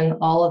 Depression,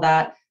 all of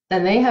that.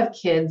 Then they have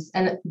kids,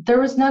 and there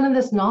was none of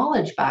this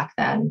knowledge back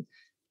then.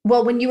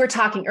 Well, when you were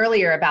talking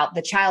earlier about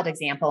the child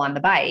example on the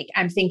bike,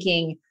 I'm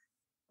thinking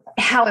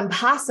how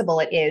impossible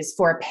it is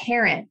for a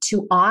parent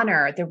to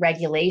honor the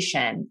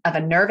regulation of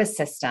a nervous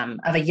system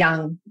of a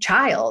young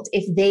child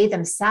if they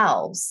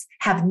themselves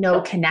have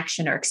no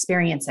connection or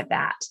experience of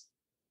that.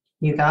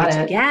 You got Which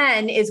it.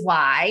 Again, is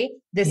why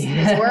this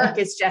work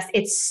is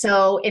it's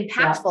so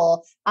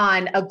impactful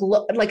on a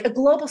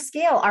global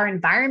scale. Our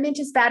environment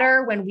is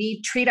better when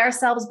we treat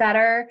ourselves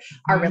better.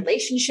 Our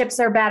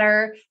relationships are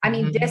better. I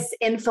mean, this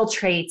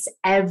infiltrates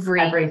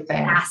every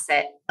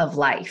facet of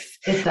life.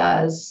 It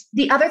does.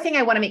 The other thing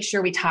I want to make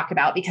sure we talk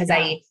about, because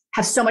I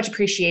have so much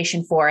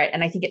appreciation for it,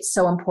 and I think it's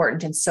so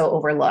important and so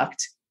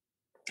overlooked,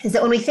 is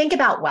that when we think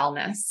about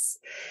wellness,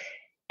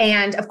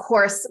 and of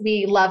course,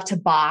 we love to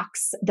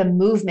box the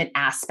movement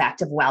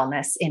aspect of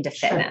wellness into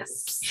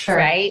fitness,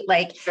 right?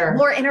 Like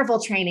more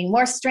interval training,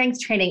 more strength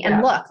training.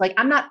 And look, like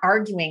I'm not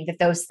arguing that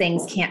those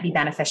things can't be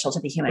beneficial to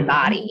the human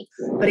body.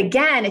 But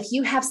again, if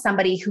you have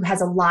somebody who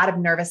has a lot of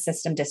nervous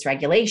system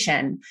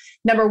dysregulation,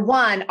 number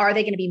one, are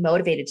they going to be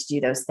motivated to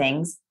do those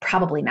things?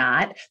 Probably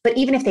not. But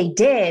even if they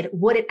did,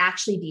 would it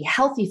actually be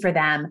healthy for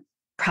them?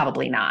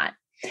 Probably not.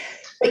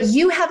 But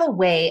you have a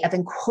way of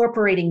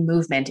incorporating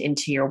movement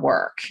into your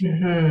work.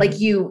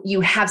 Like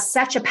you have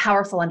such a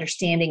powerful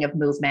understanding of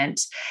movement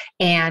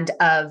and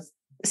of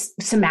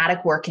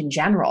somatic work in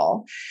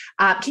general.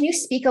 Can you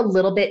speak a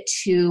little bit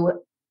to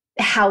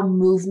how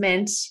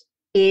movement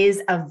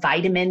is a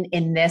vitamin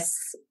in this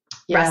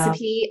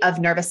recipe of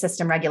nervous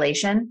system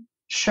regulation?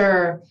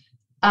 Sure.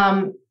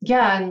 And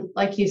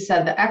like you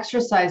said, the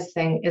exercise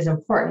thing is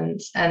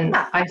important. And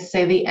I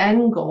say the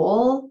end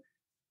goal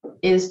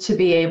is to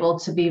be able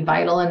to be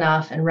vital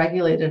enough and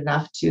regulated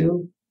enough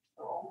to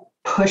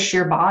push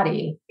your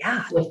body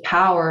with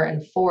power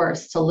and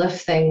force to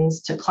lift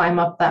things, to climb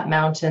up that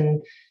mountain,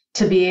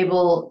 to be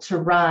able to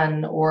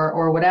run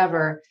or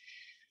whatever.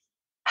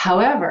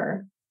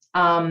 However,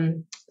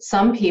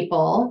 some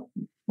people,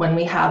 when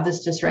we have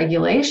this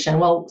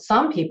dysregulation,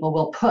 some people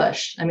will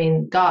push. I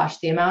mean, gosh,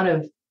 the amount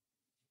of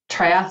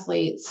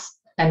triathletes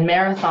and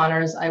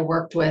marathoners I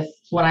worked with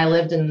when I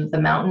lived in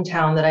the mountain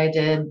town that I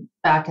did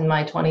back in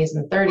my 20s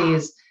and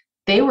 30s,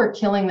 they were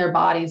killing their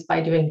bodies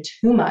by doing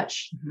too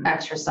much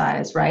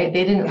exercise, right?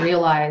 They didn't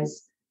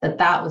realize that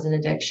that was an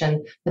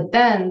addiction. But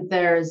then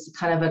there's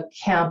kind of a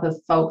camp of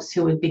folks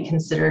who would be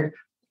considered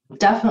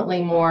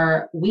definitely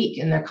more weak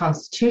in their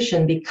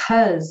constitution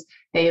because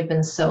they have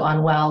been so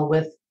unwell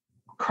with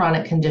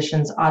chronic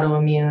conditions,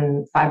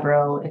 autoimmune,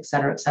 fibro, et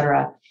cetera, et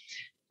cetera.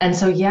 And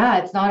so,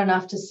 it's not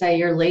enough to say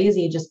you're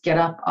lazy, just get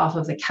up off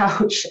of the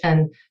couch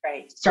and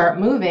start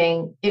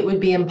moving. It would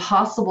be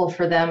impossible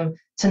for them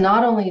to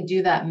not only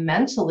do that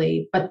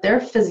mentally, but their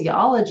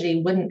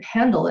physiology wouldn't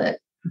handle it.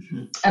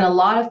 And a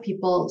lot of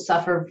people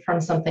suffer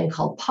from something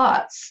called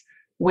POTS,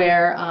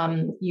 where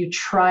you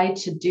try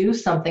to do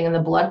something and the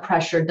blood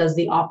pressure does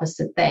the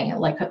opposite thing,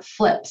 it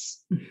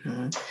flips.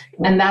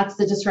 And that's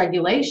the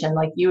dysregulation.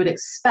 Like you would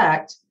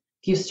expect,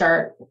 if you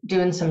start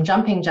doing some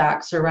jumping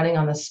jacks or running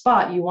on the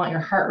spot, you want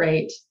your heart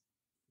rate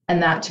and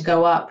that to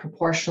go up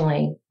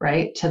proportionally,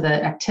 right, to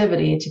the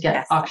activity, to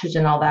get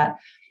oxygen, all that.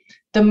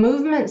 The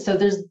movement, so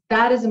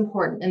that is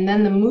important. And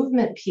then the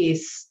movement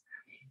piece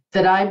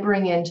that I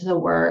bring into the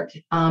work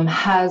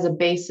has a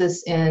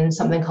basis in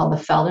something called the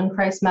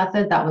Feldenkrais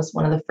method. That was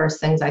one of the first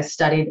things I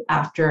studied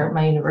after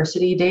my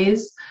university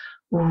days,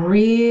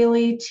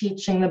 really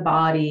teaching the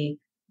body,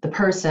 the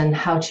person,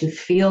 how to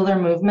feel their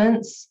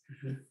movements,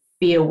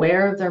 be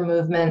aware of their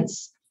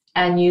movements,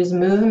 and use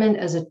movement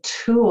as a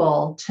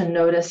tool to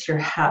notice your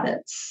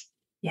habits.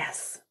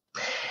 Yes.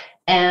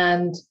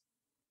 And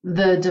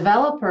the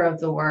developer of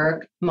the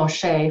work,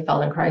 Moshe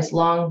Feldenkrais,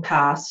 long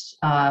passed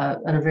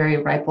at a very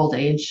ripe old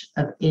age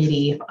of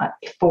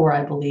 84,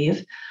 I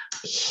believe.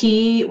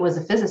 He was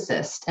a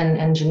physicist and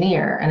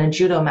engineer and a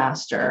judo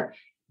master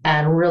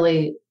and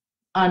really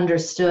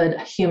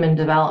understood human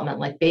development,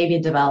 like baby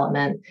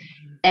development.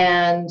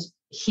 And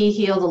he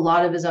healed a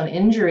lot of his own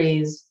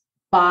injuries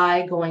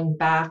by going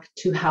back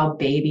to how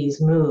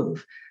babies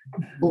move,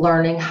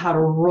 learning how to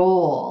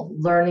roll,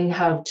 learning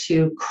how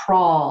to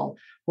crawl,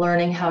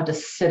 learning how to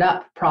sit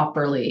up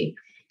properly,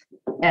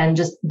 and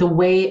just the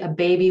way a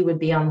baby would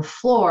be on the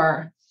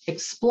floor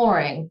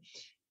exploring.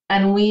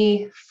 And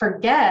we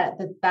forget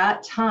that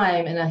that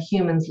time in a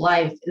human's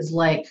life is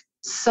like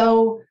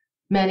so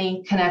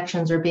many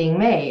connections are being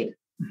made.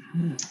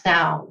 Mm-hmm.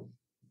 Now,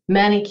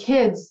 many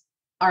kids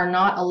are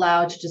not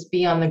allowed to just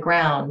be on the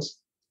ground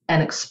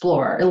and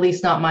explore, at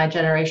least not my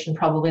generation,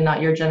 probably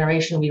not your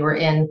generation. We were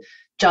in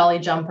jolly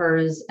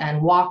jumpers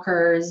and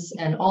walkers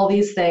and all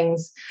these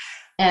things.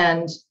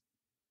 And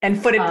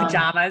footed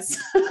pajamas.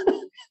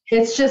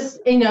 It's just,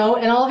 and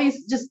all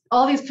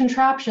these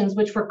contraptions,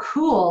 which were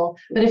cool.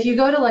 But if you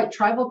go to like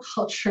tribal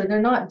culture,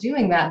 they're not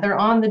doing that. They're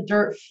on the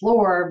dirt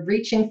floor,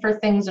 reaching for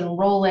things and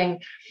rolling.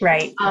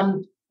 Right.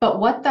 But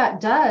what that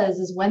does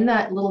is when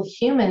that little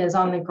human is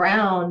on the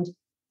ground,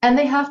 and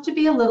they have to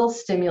be a little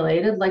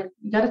stimulated, like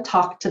you got to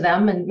talk to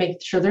them and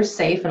make sure they're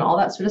safe and all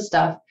that sort of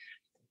stuff.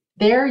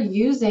 They're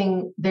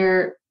using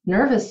their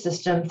nervous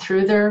system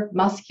through their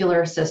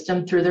muscular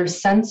system, through their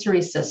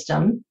sensory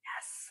system.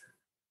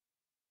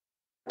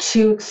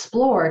 To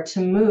explore, to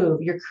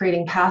move. You're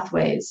creating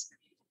pathways.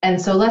 And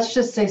so let's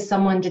just say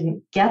someone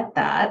didn't get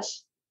that.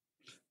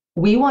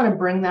 We want to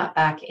bring that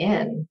back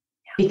in,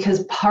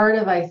 because part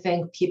of, I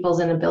think, people's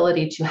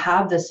inability to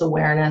have this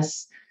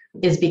awareness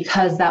is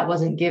because that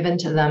wasn't given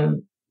to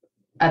them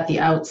at the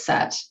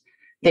outset.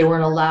 They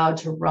weren't allowed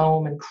to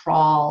roam and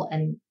crawl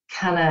and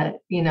kind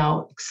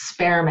of,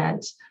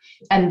 experiment.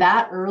 And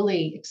that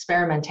early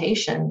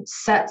experimentation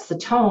sets the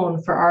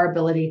tone for our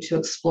ability to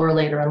explore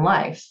later in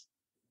life.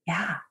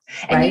 Yeah.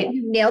 And right?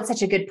 you nailed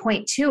such a good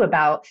point too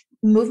about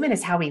movement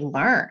is how we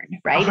learn,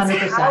 right?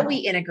 100%. It's how we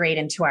integrate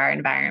into our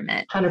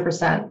environment.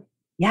 100%.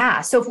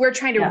 Yeah. So if we're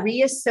trying to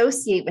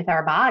reassociate with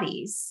our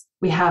bodies,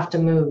 we have to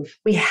move.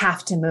 We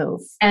have to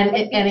move. And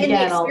again,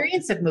 the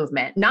experience of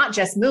movement, not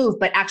just move,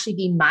 but actually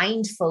be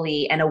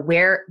mindfully and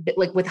aware,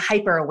 like with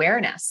hyper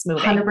awareness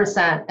moving.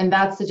 100%. And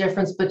that's the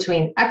difference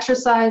between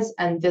exercise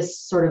and this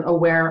sort of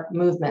aware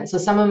movement. So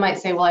someone might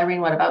say, well,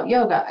 Irene, what about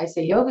yoga? I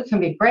say, yoga can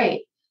be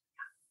great,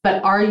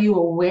 but are you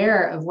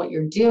aware of what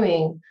you're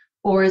doing?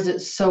 Or is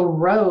it so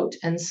rote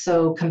and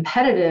so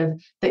competitive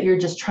that you're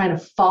just trying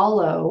to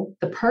follow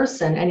the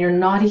person and you're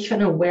not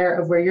even aware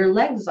of where your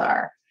legs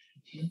are?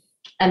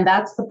 And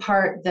that's the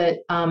part that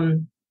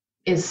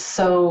is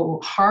so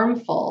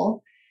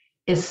harmful,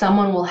 is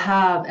someone will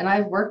have, and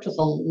I've worked with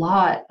a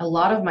lot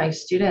of my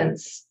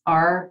students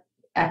are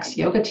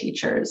ex-yoga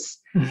teachers.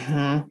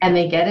 Mm-hmm. And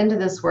they get into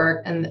this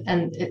work and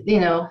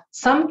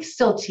some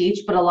still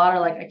teach, but a lot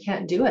are like, I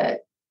can't do it.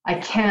 I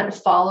can't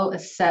follow a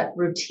set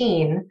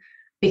routine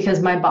because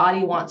my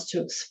body wants to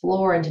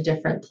explore into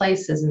different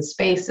places and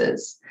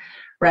spaces,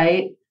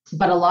 right?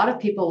 But a lot of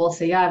people will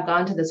say, yeah, I've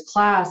gone to this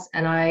class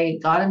and I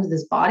got into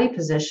this body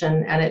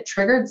position and it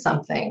triggered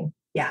something.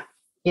 Yeah.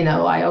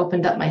 I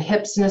opened up my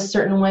hips in a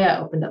certain way.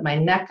 I opened up my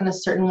neck in a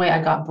certain way.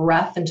 I got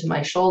breath into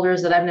my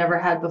shoulders that I've never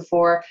had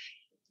before.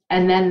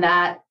 And then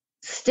that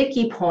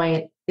sticky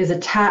point is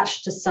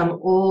attached to some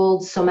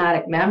old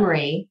somatic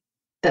memory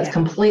that's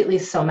completely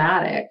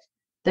somatic,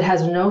 that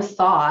has no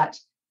thought.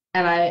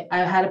 And I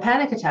had a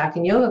panic attack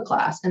in yoga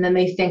class. And then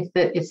they think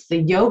that it's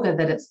the yoga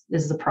that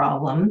is the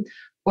problem,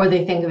 or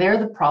they think they're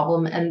the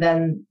problem.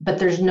 But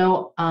there's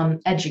no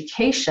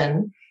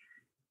education.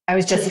 I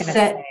was just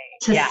going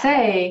to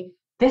say,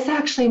 this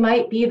actually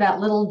might be that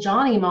little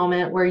Johnny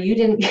moment where you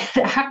didn't get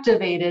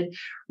activated,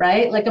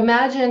 right? Like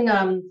imagine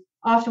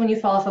often when you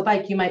fall off a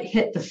bike, you might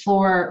hit the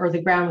floor or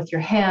the ground with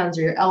your hands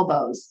or your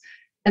elbows.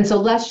 And so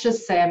let's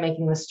just say, I'm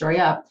making this story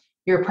up,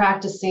 you're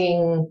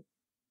practicing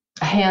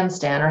a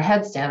handstand or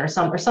headstand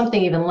or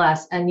something even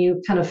less, and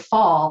you kind of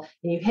fall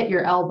and you hit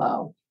your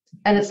elbow.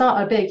 And it's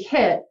not a big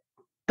hit,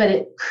 but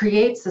it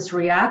creates this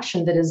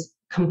reaction that is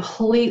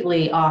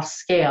completely off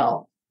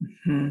scale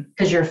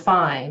because you're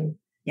fine.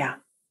 Yeah.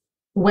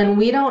 When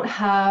we don't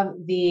have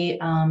the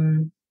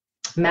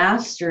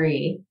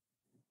mastery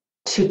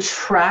to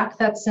track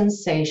that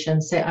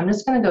sensation, say, I'm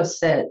just going to go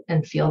sit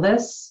and feel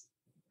this.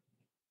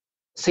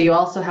 So you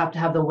also have to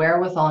have the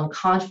wherewithal and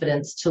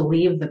confidence to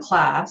leave the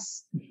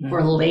class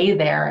or lay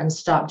there and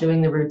stop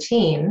doing the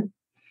routine.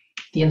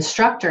 The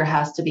instructor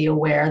has to be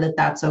aware that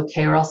that's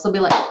okay, or else they'll be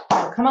like,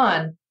 oh, come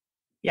on.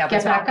 Yeah,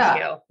 get back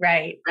up.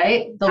 Right.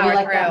 They'll be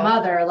like that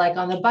mother, like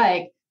on the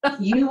bike.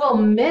 You will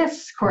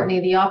miss,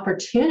 Courtney, the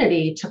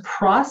opportunity to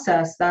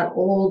process that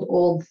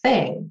old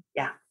thing.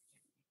 Yeah.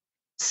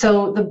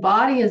 So the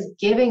body is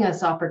giving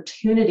us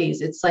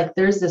opportunities. It's like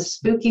there's this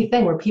spooky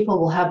thing where people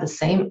will have the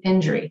same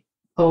injury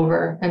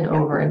over and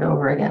over and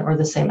over again, or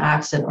the same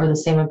accident, or the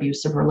same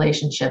abusive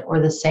relationship,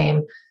 or the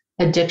same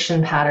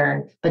addiction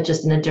pattern, but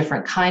just in a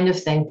different kind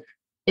of thing.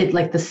 It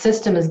like the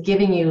system is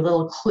giving you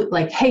little clue,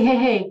 like,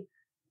 hey,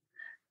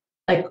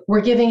 like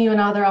we're giving you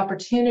another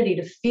opportunity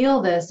to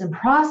feel this and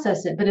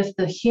process it. But if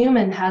the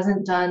human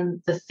hasn't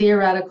done the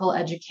theoretical,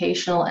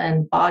 educational,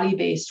 and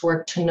body-based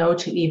work to know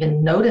to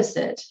even notice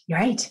it,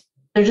 right,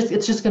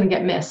 it's just going to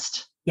get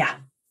missed. Yeah.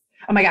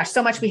 Oh my gosh,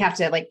 so much we have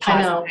to like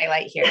pause and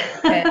highlight here.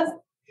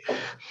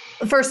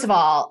 First of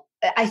all,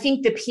 I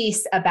think the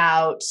piece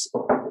about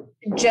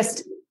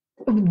just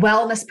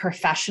wellness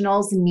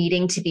professionals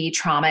needing to be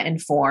trauma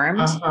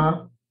informed,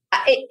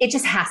 it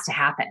just has to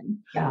happen.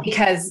 Yeah.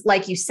 Because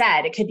like you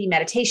said, it could be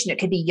meditation, it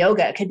could be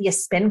yoga, it could be a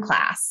spin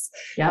class.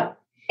 Yep.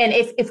 And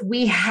if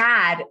we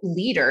had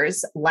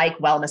leaders like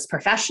wellness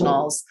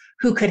professionals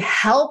who could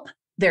help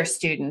their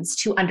students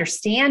to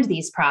understand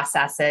these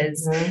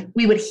processes,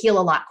 we would heal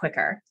a lot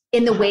quicker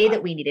in the way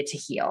that we needed to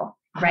heal,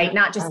 right?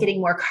 Not just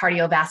getting more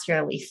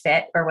cardiovascularly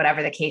fit or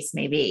whatever the case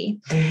may be.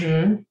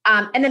 And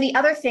then the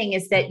other thing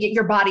is that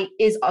your body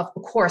is, of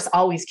course,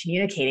 always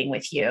communicating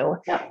with you.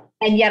 Yep.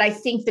 And yet I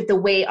think that the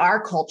way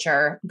our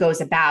culture goes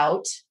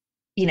about,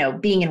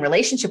 being in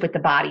relationship with the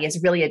body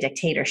is really a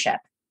dictatorship.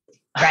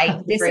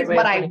 Right? This is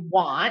what I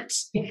want.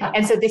 Yeah.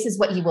 And so this is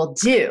what you will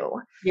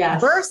do.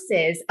 Yes.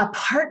 Versus a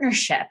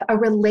partnership, a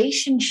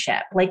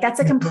relationship. Like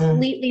that's a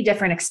completely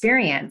different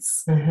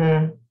experience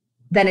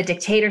than a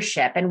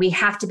dictatorship. And we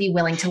have to be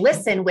willing to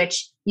listen,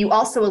 which you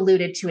also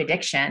alluded to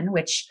addiction,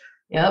 which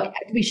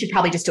we should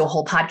probably just do a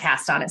whole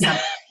podcast on it.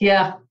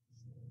 Yeah.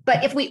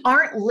 But if we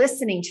aren't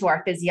listening to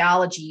our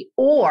physiology,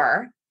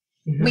 or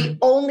we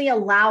only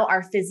allow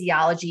our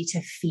physiology to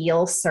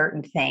feel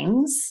certain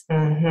things,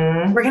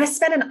 we're going to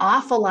spend an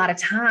awful lot of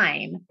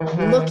time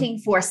looking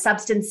for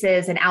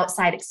substances and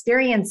outside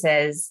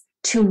experiences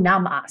to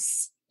numb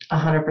us.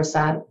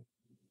 100%.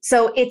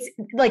 So it's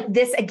like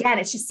this, again,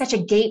 it's just such a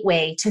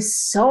gateway to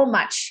so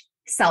much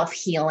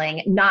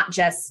self-healing, not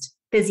just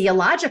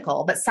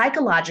physiological, but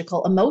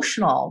psychological,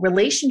 emotional,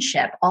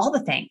 relationship, all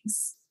the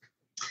things.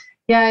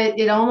 Yeah,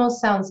 it almost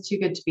sounds too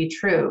good to be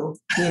true,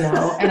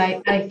 and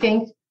I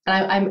think,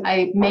 and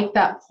I make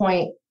that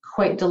point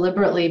quite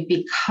deliberately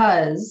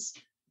because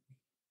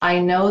I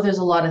know there's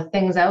a lot of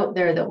things out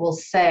there that will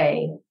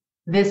say,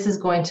 this is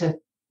going to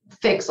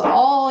fix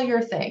all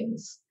your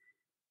things.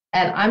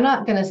 And I'm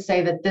not going to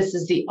say that this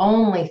is the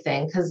only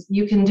thing, because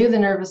you can do the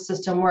nervous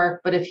system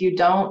work, but if you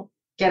don't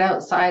get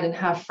outside and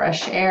have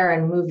fresh air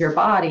and move your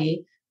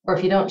body, or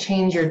if you don't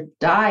change your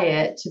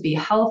diet to be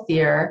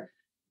healthier,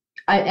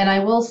 I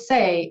will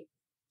say,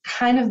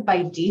 kind of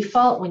by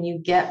default, when you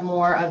get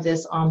more of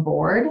this on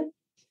board,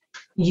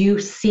 you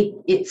see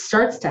it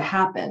starts to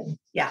happen.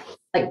 Yeah.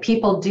 Like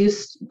people do,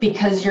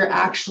 because you're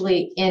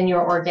actually in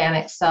your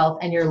organic self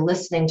and you're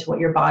listening to what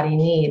your body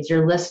needs.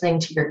 You're listening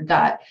to your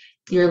gut.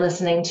 You're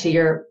listening to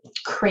your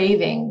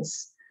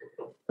cravings.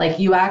 Like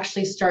you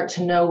actually start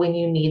to know when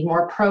you need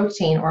more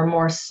protein or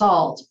more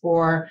salt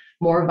or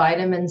more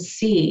vitamin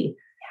C.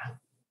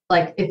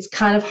 Like it's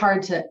kind of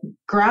hard to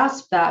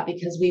grasp that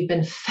because we've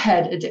been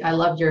fed, I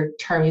love your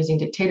term using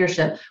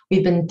dictatorship.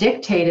 We've been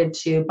dictated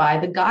to by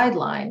the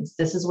guidelines.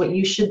 This is what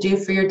you should do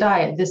for your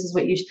diet. This is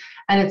what you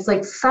and it's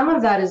like some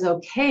of that is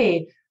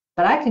okay,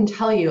 but I can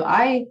tell you,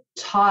 I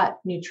taught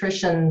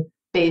nutrition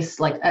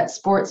based like at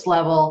sports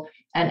level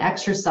and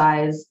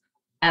exercise,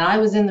 and I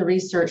was in the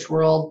research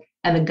world,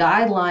 and the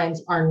guidelines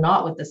are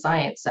not what the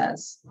science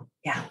says.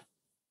 Yeah.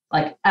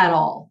 Like at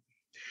all.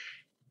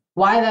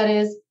 Why that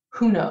is,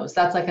 who knows?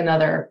 That's like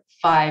another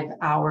 5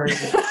 hours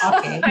of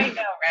talking. I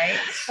know,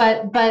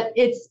 right? But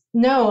it's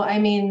no, I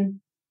mean,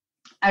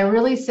 I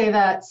really say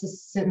that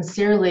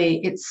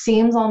sincerely. It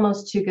seems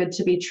almost too good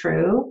to be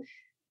true.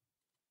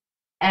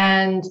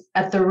 And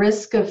at the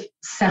risk of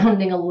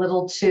sounding a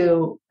little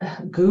too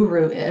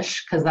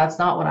guru-ish, because that's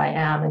not what I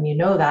am, and you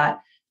know that,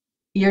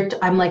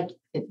 I'm like,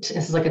 this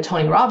is like a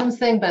Tony Robbins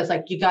thing, but it's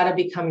like, you got to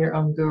become your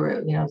own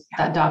guru.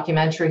 That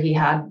documentary he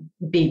had,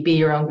 be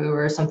your own guru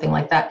or something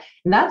like that.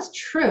 And that's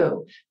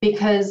true,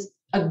 because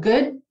a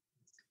good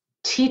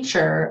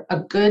teacher,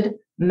 a good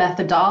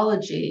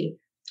methodology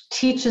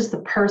teaches the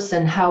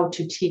person how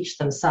to teach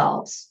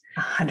themselves.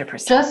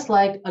 100%. Just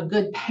like a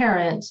good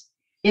parent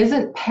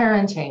isn't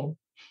parenting.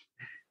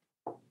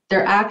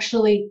 They're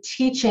actually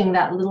teaching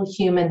that little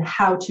human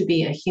how to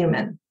be a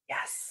human.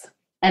 Yes.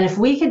 And if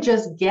we could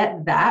just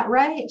get that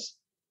right,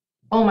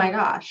 oh my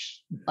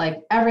gosh,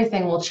 like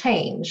everything will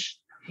change.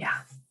 Yeah.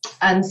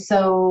 And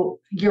so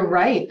you're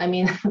right. I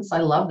mean, I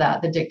love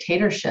that, the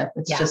dictatorship.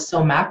 It's just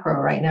so macro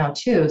right now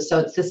too. So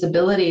it's this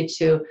ability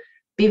to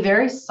be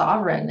very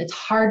sovereign. It's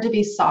hard to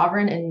be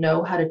sovereign and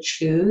know how to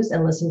choose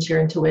and listen to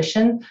your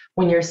intuition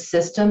when your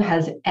system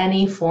has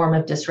any form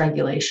of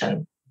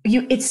dysregulation.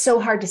 It's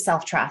so hard to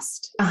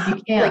self-trust.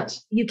 You can't. Like,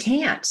 you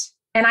can't.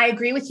 And I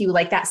agree with you.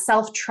 Like that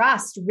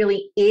self-trust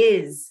really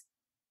is,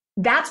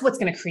 that's what's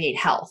going to create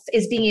health,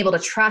 is being able to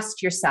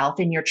trust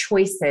yourself in your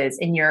choices,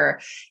 in your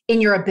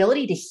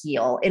ability to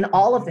heal, in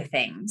all of the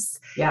things.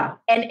 Yeah.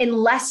 And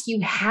unless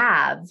you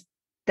have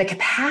the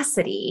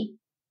capacity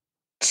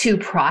to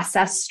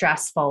process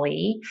stress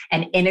fully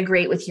and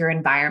integrate with your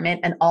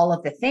environment and all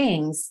of the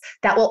things,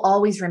 that will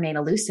always remain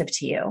elusive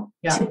to you,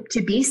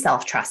 to be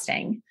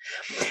self-trusting.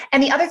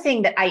 And the other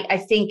thing that I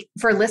think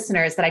for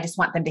listeners that I just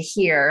want them to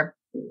hear,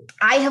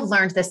 I have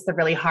learned this the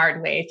really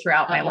hard way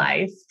throughout my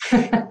life,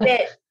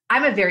 that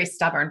I'm a very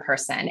stubborn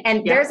person,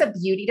 and there's a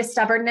beauty to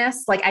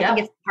stubbornness. Like, I think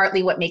it's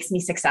partly what makes me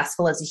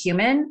successful as a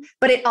human,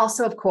 but it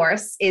also, of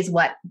course, is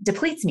what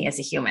depletes me as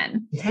a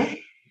human. Mm-hmm.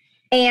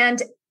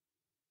 And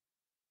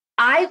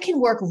I can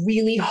work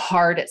really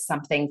hard at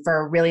something for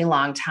a really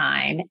long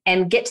time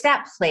and get to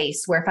that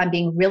place where if I'm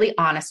being really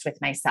honest with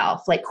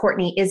myself, like,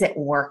 Courtney, is it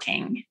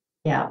working?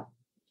 Yeah.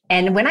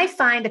 And when I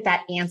find that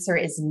that answer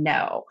is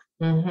no,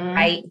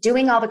 right?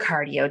 Doing all the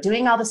cardio,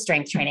 doing all the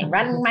strength training,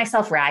 running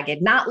myself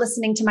ragged, not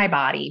listening to my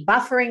body,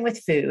 buffering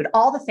with food,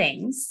 all the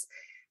things.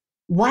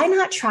 Why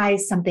not try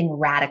something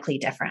radically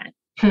different?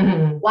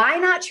 Why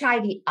not try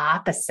the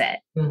opposite?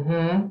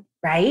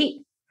 Right?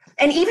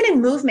 And even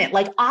in movement,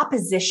 like,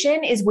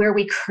 opposition is where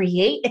we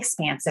create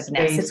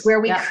expansiveness. It's where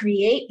we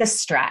create the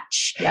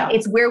stretch.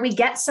 It's where we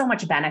get so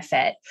much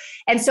benefit.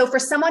 And so for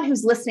someone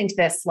who's listening to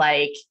this,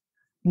 like,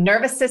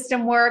 nervous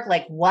system work,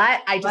 like,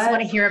 what? I just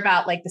want to hear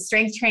about, like, the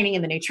strength training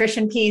and the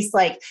nutrition piece.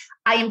 Like,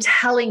 I am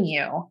telling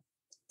you,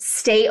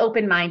 stay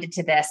open-minded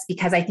to this,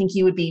 because I think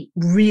you would be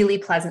really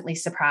pleasantly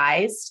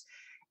surprised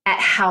at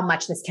how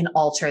much this can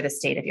alter the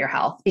state of your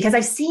health. Because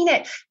I've seen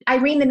it.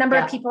 Irene, the number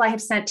of people I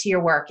have sent to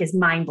your work is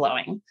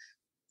mind-blowing.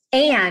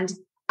 And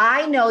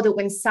I know that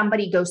when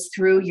somebody goes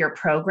through your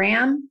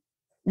program,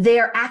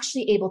 they're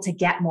actually able to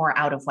get more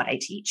out of what I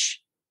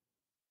teach.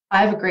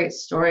 I have a great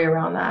story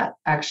around that,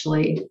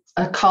 actually.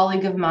 A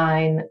colleague of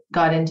mine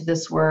got into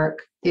this work.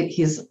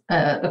 He's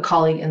a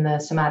colleague in the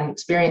somatic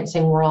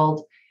experiencing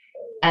world,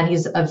 and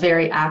he's a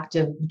very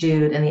active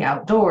dude in the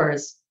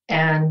outdoors.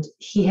 And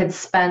he had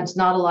spent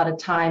not a lot of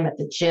time at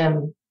the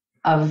gym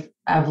of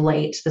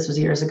late. This was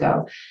years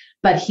ago.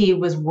 But he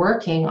was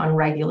working on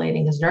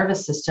regulating his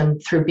nervous system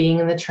through being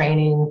in the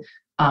training,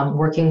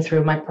 working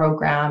through my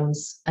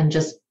programs, and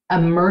just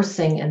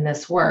immersing in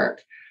this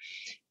work.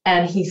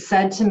 And he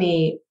said to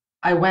me,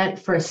 I went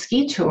for a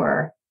ski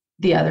tour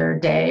the other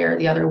day or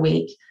the other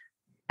week,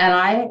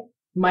 and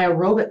my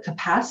aerobic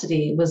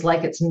capacity was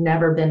like it's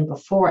never been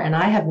before. And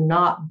I have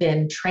not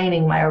been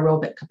training my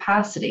aerobic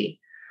capacity.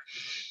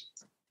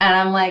 And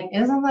I'm like,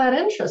 isn't that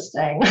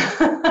interesting?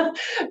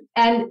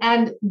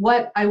 And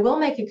what I will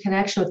make a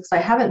connection with, because I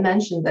haven't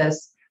mentioned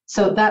this.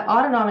 So that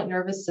autonomic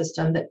nervous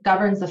system that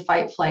governs the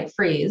fight, flight,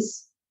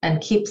 freeze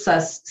and keeps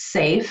us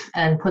safe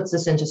and puts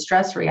us into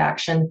stress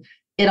reaction,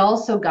 it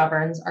also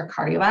governs our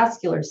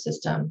cardiovascular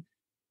system,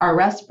 our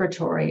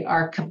respiratory,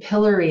 our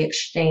capillary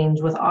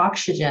exchange with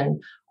oxygen,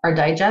 our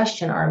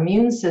digestion, our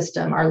immune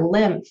system, our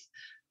lymph,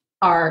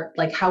 our,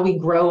 like, how we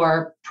grow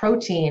our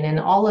protein and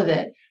all of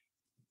it.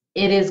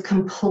 It is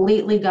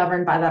completely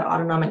governed by that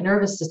autonomic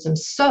nervous system.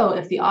 So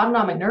if the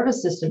autonomic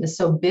nervous system is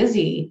so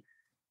busy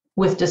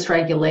with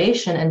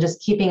dysregulation and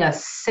just keeping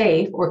us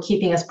safe or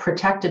keeping us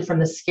protected from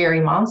the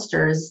scary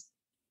monsters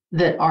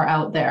that are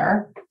out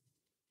there,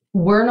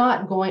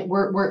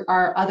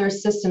 our other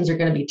systems are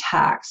going to be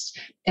taxed.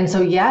 And so,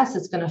 yes,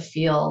 it's going to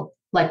feel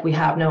like we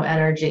have no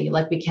energy,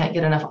 like we can't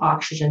get enough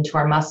oxygen to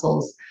our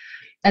muscles.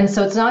 And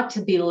so it's not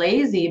to be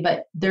lazy,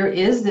 but there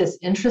is this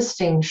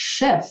interesting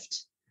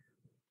shift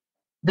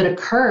that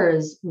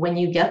occurs when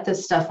you get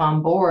this stuff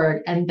on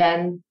board, and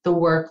then the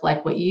work,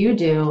 like what you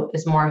do,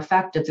 is more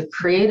effective. The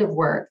creative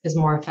work is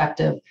more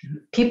effective.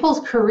 People's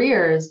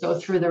careers go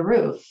through the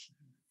roof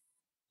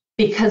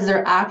because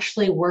they're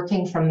actually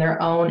working from their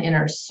own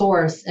inner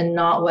source and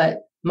not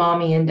what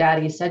mommy and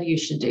daddy said you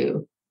should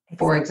do,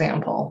 for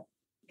example.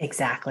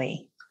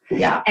 Exactly.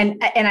 Yeah.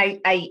 And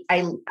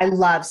I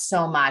love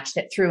so much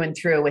that through and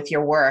through with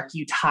your work,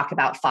 you talk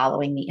about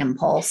following the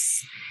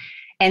impulse.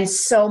 And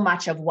so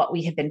much of what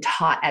we have been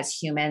taught as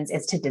humans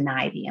is to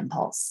deny the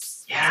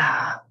impulse.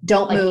 Yeah.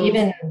 Don't like move.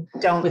 Even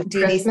don't with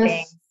do Christmas, these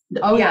things.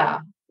 Oh yeah.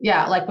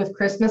 Yeah. Like with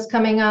Christmas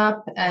coming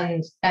up,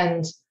 and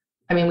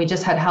I mean, we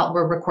just had,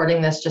 we're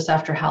recording this just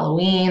after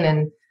Halloween,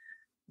 and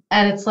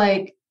it's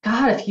like,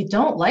 God, if you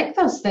don't like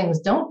those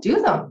things, don't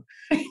do them.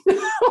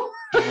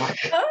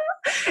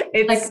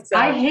 It's like, so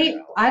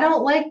I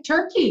don't like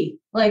turkey.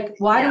 Like,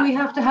 why do we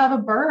have to have a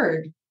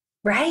bird?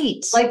 Right.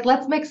 Like,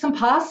 let's make some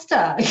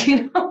pasta,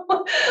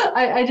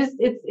 I just,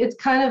 it's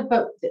kind of,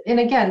 but, and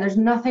again, there's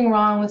nothing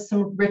wrong with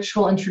some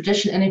ritual and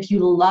tradition. And if you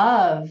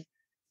love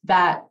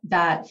that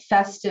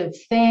festive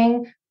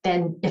thing,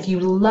 then if you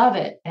love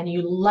it and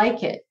you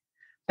like it,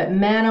 but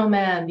man, oh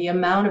man, the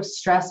amount of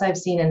stress I've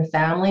seen in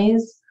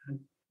families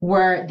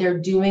where they're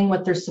doing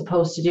what they're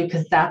supposed to do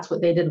because that's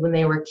what they did when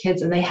they were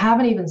kids, and they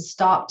haven't even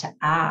stopped to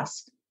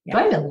ask, do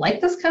I even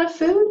like this kind of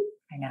food?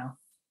 I know.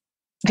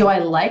 Do I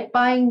like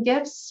buying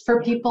gifts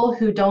for people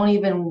who don't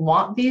even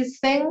want these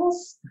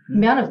things? The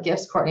amount of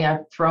gifts, Courtney,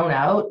 I've thrown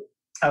out.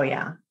 Oh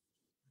yeah.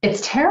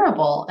 It's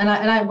terrible. And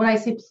I when I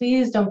say,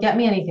 please don't get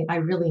me anything, I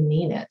really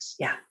mean it.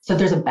 Yeah. So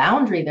there's a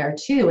boundary there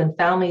too. And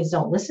families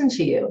don't listen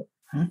to you,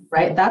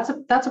 right? That's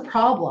a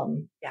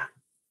problem. Yeah.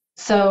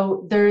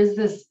 So there is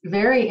this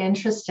very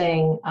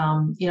interesting,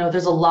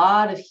 there's a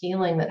lot of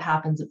healing that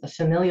happens at the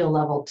familial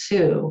level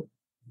too,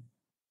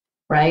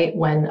 right?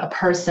 When a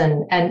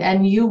person,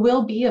 and you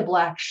will be a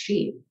black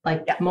sheep.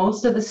 Like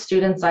most of the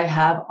students I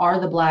have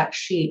are the black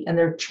sheep, and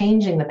they're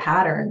changing the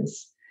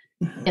patterns.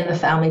 in the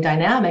family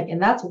dynamic.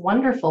 And that's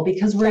wonderful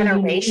because we're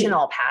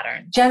generational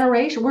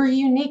patterns. We're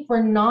unique.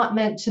 We're not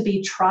meant to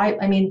be tribe.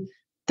 I mean,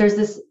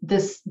 there's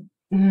this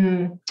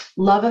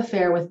love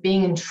affair with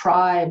being in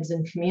tribes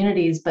and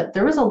communities, but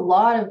there was a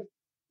lot of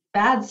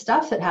bad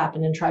stuff that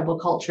happened in tribal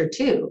culture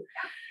too.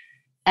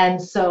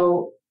 And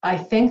so I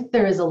think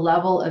there is a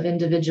level of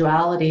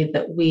individuality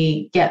that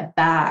we get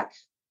back.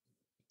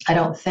 I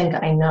don't think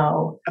I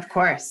know. Of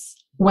course.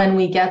 When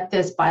we get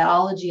this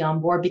biology on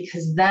board,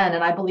 because then,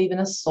 and I believe in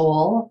a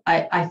soul,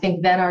 I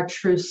think then our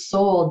true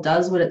soul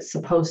does what it's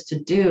supposed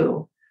to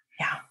do.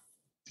 Yeah.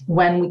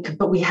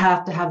 But we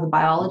have to have the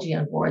biology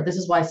on board. This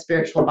is why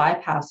spiritual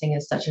bypassing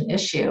is such an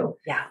issue.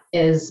 Yeah.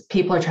 Is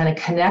people are trying to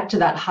connect to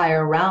that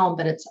higher realm,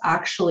 but it's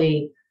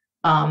actually,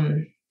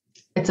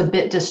 it's a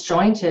bit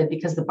disjointed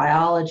because the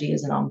biology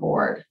isn't on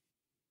board.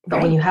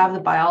 But when you have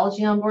the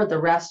biology on board, the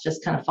rest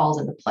just kind of falls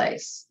into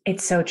place.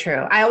 It's so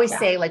true. I always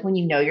say, like, when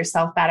you know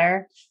yourself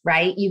better,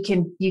 right? You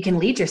can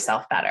lead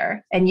yourself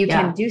better, and you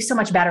can do so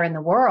much better in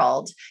the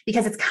world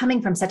because it's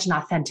coming from such an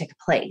authentic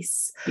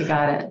place. You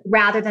got it.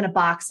 Rather than a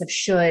box of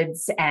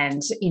shoulds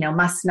and,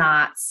 must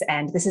nots,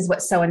 and this is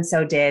what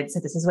so-and-so did, so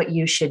this is what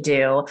you should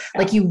do.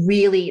 Yeah. Like, you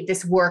really,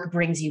 this work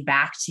brings you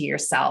back to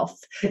yourself.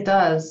 It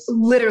does.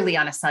 Literally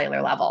on a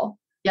cellular level.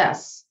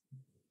 Yes.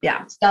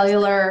 Yeah.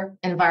 Cellular,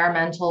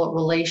 environmental,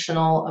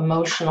 relational,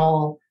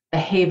 emotional,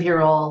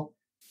 behavioral,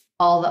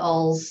 all the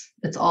L's.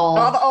 It's all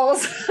the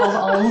L's. All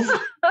the L's.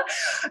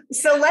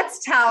 So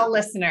let's tell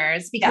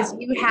listeners, because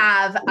you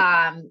have,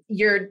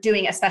 you're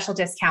doing a special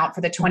discount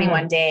for the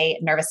 21-day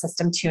nervous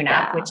system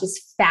tune-up, which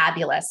is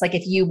fabulous. Like,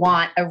 if you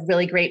want a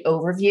really great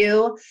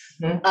overview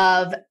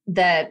of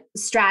the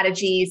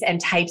strategies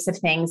and types of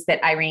things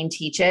that Irene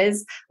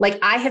teaches, like,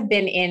 I have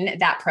been in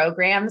that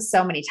program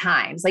so many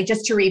times, like,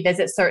 just to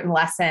revisit certain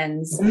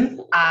lessons.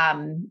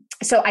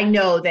 So I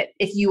know that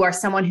if you are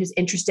someone who's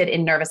interested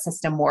in nervous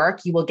system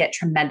work, you will get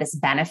tremendous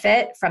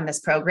benefit from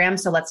this program.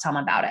 So let's tell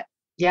them about it.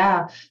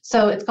 Yeah.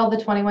 So it's called the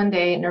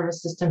 21-day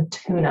nervous system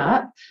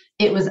tune-up.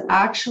 It was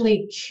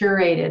actually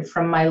curated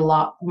from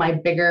my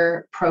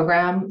bigger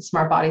program,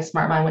 Smart Body,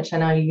 Smart Mind, which I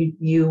know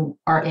you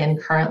are in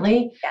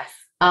currently. Yes.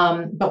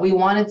 But we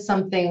wanted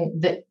something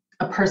that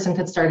a person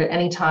could start at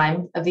any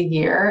time of the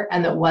year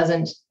and that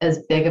wasn't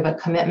as big of a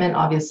commitment,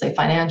 obviously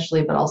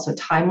financially, but also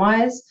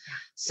time-wise.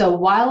 So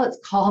while it's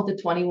called the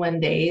 21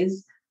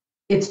 days,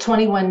 it's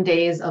 21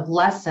 days of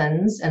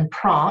lessons and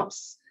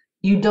prompts.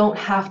 You don't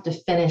have to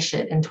finish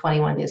it in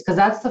 21 days, because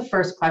that's the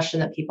first question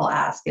that people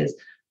ask is,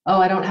 oh,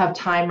 I don't have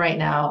time right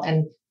now.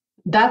 And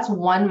that's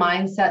one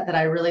mindset that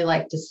I really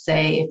like to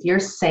say. If you're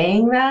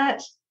saying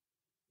that,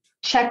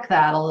 check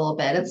that a little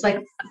bit. It's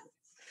like,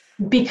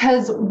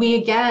 because we,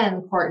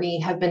 again, Courtney,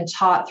 have been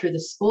taught through the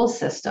school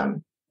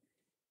system,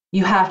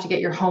 you have to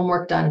get your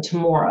homework done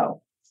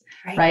tomorrow,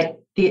 right?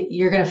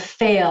 You're going to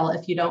fail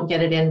if you don't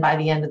get it in by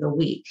the end of the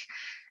week.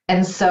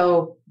 And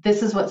so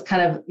this is what's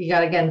kind of, you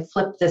got to, again,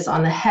 flip this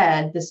on the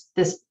head.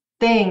 This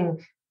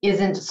thing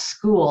isn't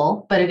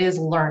school, but it is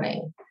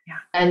learning. Yeah.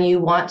 And you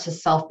want to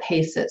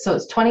self-pace it. So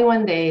it's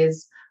 21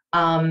 days.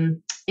 It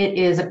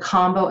is a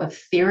combo of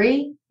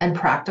theory and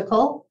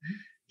practical.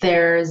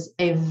 There's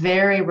a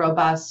very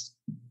robust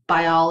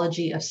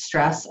biology of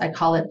stress. I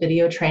call it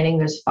video training.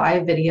 There's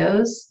 5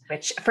 videos.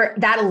 Which for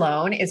that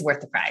alone is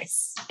worth the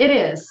price. It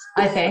is,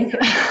 I think.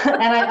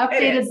 And I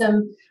updated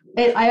them.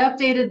 I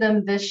updated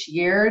them this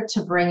year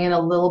to bring in a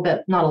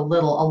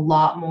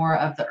lot more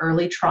of the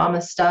early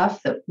trauma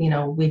stuff that,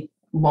 we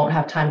won't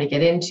have time to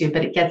get into,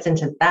 but it gets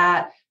into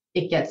that.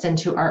 It gets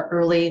into our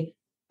early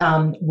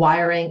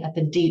wiring at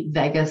the deep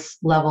vagus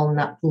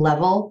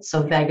level.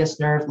 So vagus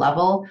nerve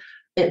level.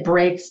 It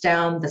breaks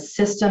down the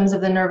systems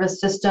of the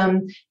nervous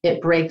system. It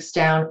breaks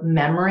down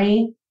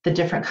memory, the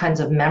different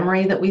kinds of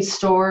memory that we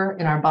store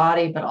in our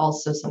body, but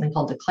also something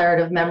called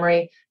declarative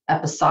memory,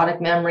 episodic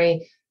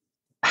memory,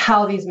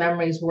 how these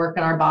memories work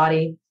in our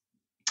body.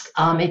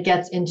 It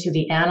gets into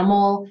the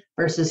animal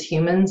versus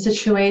human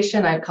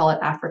situation. I call it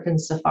African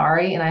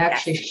safari. And I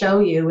actually show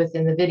you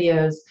within the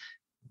videos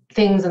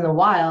things in the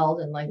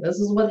wild and like, this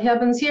is what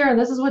happens here. And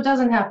this is what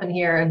doesn't happen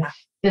here. And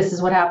this is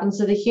what happens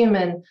to the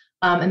human.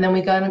 And then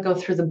we're going to go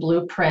through the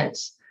blueprint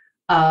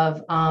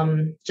of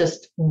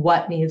just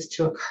what needs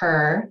to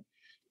occur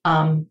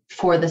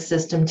for the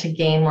system to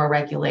gain more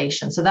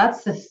regulation. So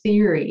that's the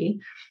theory.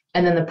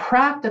 And then the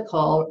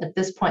practical, at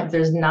this point,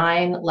 there's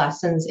 9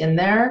 lessons in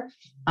there.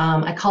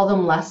 I call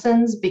them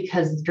lessons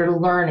because you're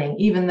learning,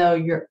 even though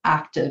you're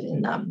active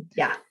in them.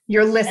 Yeah.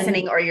 You're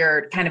listening, or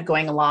you're kind of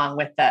going along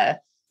with the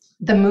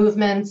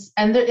movements.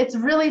 And it's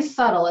really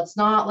subtle. It's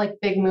not like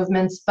big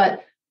movements,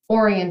 but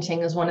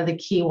orienting is one of the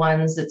key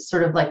ones. It's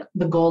sort of like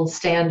the gold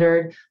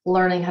standard,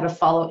 learning how to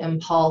follow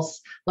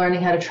impulse,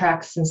 learning how to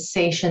track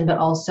sensation, but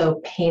also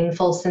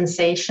painful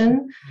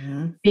sensation,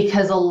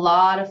 because a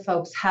lot of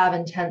folks have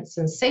intense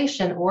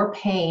sensation or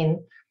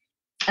pain.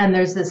 And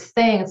there's this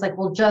thing, it's like,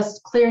 well,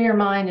 just clear your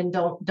mind and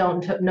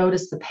don't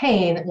notice the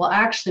pain. Well,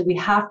 actually, we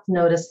have to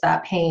notice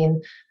that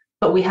pain,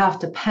 but we have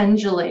to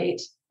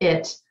pendulate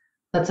it.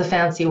 That's a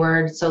fancy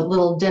word. So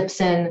little dips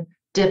in,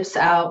 dips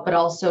out, but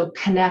also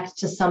connect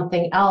to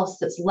something else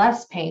that's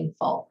less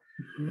painful,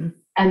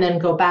 and then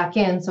go back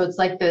in. So it's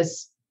like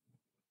this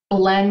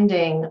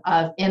blending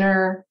of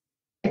inner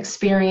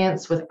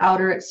experience with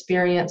outer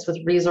experience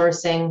with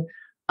resourcing.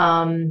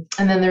 And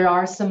then there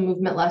are some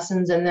movement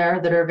lessons in there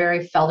that are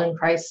very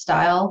Feldenkrais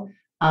style,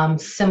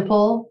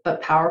 simple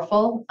but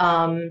powerful.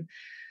 And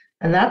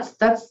that's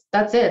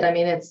it. I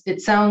mean,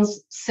 it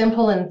sounds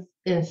simple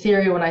in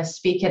theory when I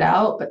speak it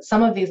out, but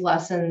some of these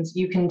lessons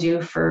you can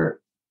do for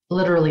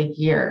literally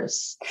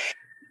years.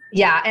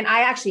 Yeah. And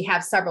I actually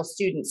have several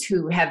students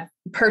who have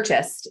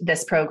purchased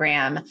this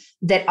program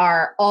that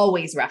are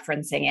always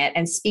referencing it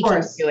and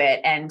speaking to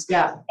it. And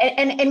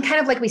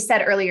kind of like we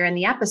said earlier in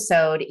the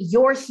episode,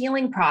 your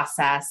healing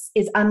process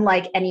is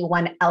unlike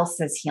anyone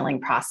else's healing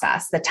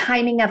process. The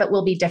timing of it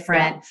will be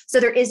different. Yeah.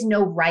 So there is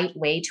no right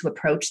way to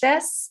approach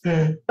this,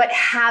 but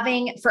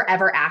having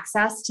forever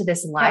access to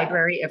this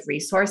library of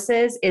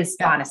resources is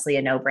honestly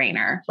a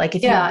no-brainer. Like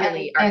if you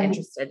really are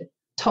interested.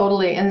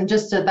 Totally. And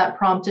just that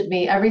prompted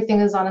me.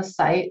 Everything is on a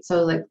site.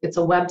 So like it's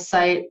a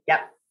website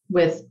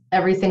with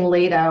everything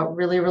laid out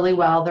really, really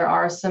well. There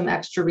are some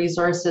extra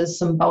resources,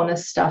 some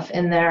bonus stuff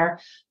in there.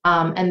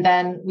 And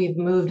then we've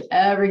moved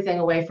everything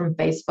away from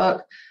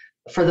Facebook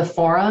for the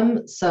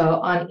forum.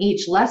 So on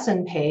each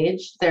lesson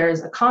page,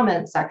 there's a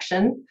comment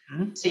section.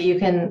 So you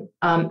can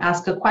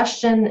ask a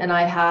question. And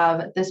I have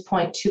at this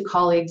point 2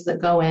 colleagues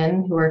that go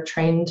in who are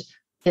trained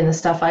in the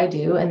stuff I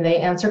do, and they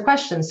answer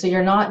questions. So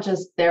you're not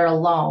just there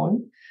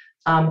alone.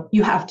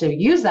 You have to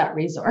use that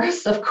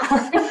resource, of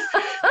course.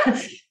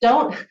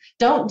 Don't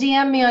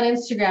DM me on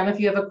Instagram if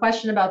you have a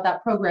question about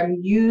that program.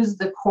 Use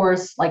the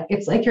course like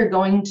it's like you're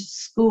going to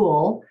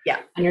school,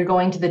 and you're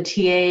going to the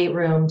TA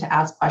room to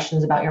ask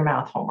questions about your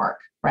math homework.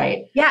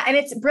 Right. Yeah. And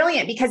it's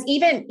brilliant because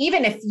even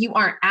if you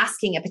aren't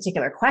asking a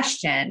particular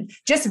question,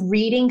 just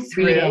reading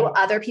through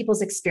other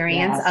people's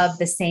experience of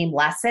the same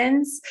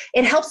lessons,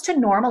 it helps to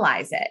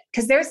normalize it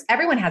because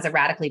everyone has a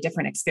radically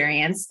different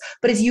experience.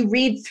 But as you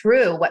read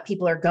through what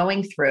people are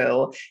going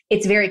through,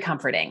 it's very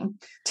comforting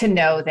to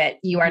know that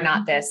you are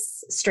not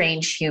this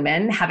strange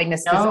human having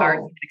this bizarre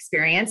human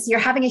experience. You're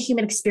having a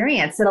human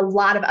experience that a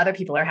lot of other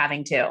people are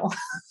having too.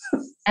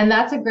 And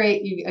that's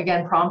you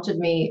again prompted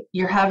me.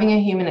 You're having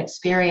a human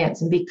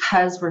experience. And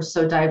because we're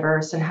so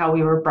diverse in how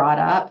we were brought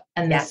up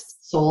and this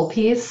soul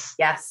piece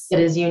that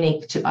is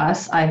unique to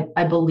us, I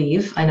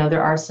believe. I know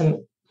there are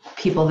some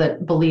people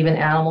that believe in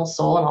animal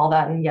soul and all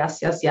that. And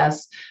yes.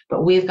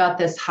 But we've got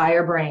this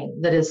higher brain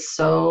that is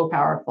so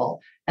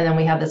powerful. And then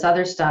we have this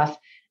other stuff.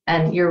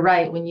 And you're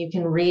right. When you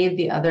can read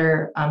the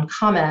other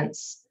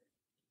comments,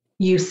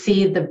 you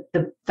see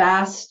the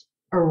vast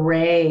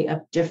array of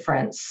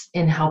difference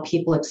in how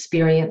people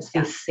experience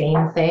the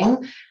same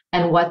thing.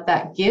 And what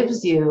that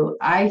gives you,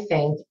 I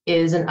think,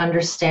 is an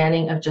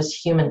understanding of just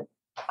human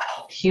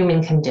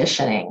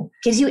conditioning.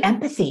 Gives you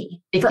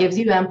empathy. It gives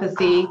you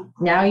empathy.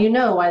 Now you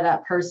know why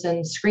that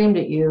person screamed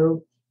at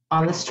you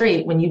on the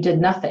street when you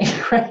did nothing,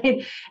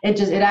 right?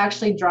 It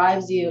actually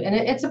drives you. And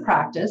it's a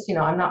practice. You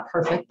know, I'm not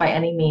perfect by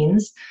any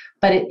means,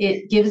 but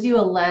it gives you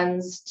a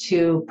lens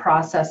to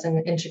process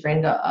and integrate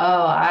and go,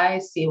 oh, I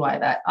see why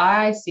that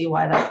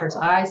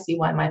person, I see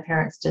why my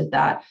parents did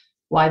that,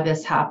 why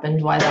this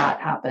happened, why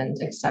that happened,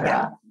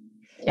 etc.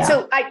 Yeah.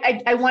 So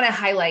I want to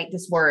highlight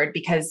this word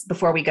because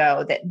before we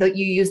go, that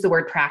you use the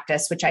word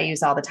practice, which I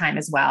use all the time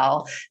as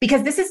well,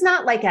 because this is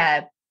not like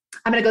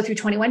I'm going to go through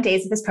 21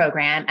 days of this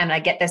program and I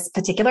get this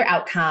particular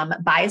outcome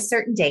by a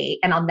certain date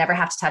and I'll never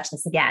have to touch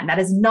this again. That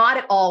is not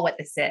at all what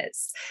this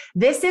is.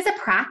 This is a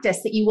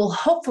practice that you will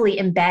hopefully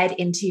embed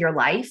into your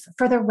life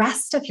for the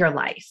rest of your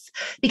life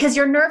because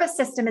your nervous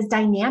system is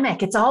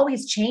dynamic. It's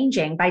always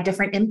changing by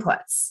different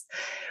inputs.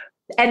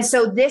 And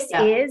so this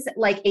is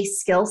like a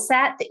skill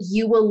set that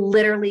you will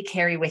literally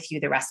carry with you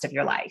the rest of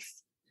your life.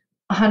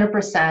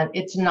 100%.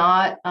 It's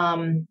not,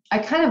 I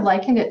kind of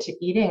likened it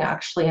to eating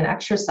actually and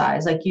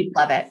exercise. Like you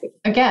love it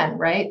again,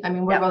 right? I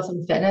mean, we're both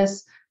in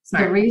fitness.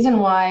 Smart. The reason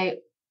why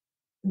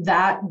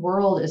that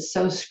world is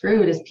so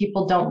screwed is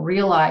people don't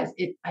realize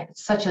it.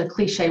 It's such a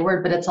cliche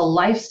word, but it's a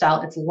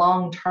lifestyle. It's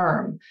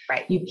long-term,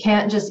 right? You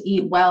can't just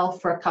eat well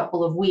for a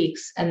couple of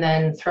weeks and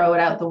then throw it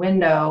out the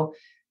window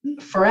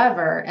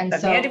forever. And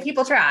so do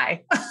people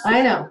try.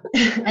 I know.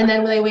 And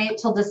then they wait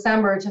till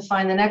December to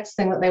find the next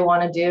thing that they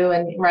want to do.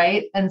 And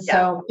right. And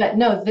so, but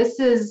no, this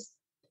is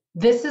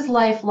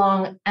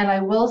lifelong. And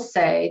I will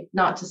say,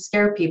 not to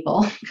scare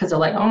people because they're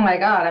like, oh my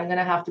God, I'm going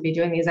to have to be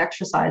doing these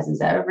exercises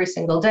every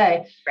single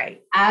day. Right.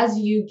 As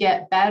you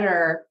get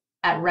better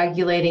at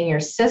regulating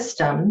your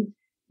system,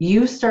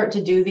 you start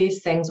to do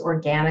these things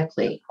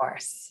organically. Of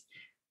course.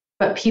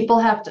 But people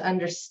have to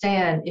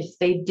understand if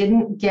they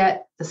didn't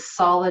get the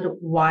solid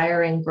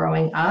wiring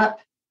growing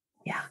up,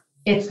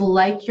 it's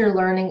like you're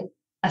learning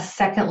a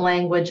second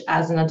language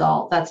as an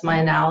adult. That's my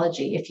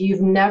analogy. If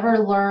you've never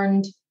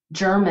learned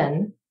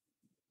German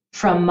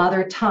from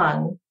mother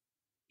tongue,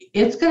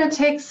 it's going to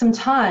take some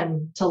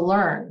time to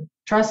learn.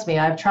 Trust me,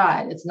 I've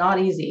tried. It's not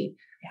easy.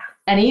 Yeah.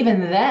 And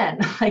even then,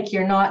 like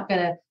you're not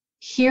going to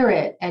hear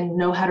it and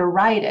know how to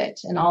write it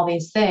and all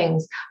these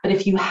things. But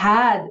if you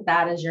had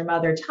that as your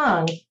mother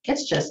tongue,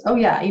 it's just, oh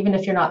yeah, even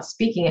if you're not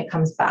speaking, it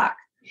comes back.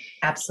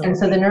 Absolutely. And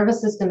so the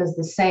nervous system is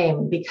the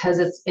same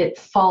because it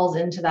falls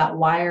into that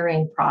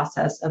wiring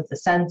process of the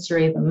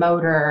sensory, the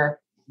motor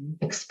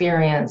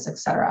experience,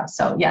 etc.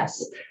 So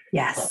yes,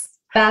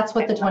 that's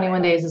what the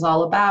 21 days is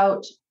all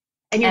about.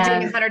 And you're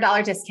doing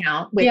 $100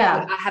 discount with,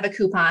 I have a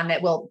coupon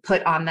that we'll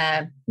put on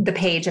the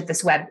page of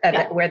this web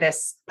where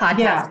this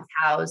podcast is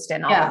housed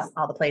and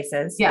all the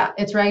places. Yeah.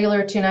 It's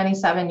regular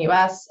 $297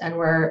 US. And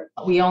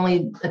we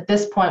only, at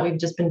this point, we've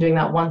just been doing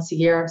that once a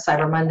year,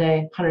 Cyber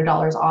Monday,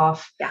 $100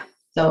 off. Yeah.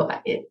 So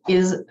it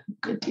is a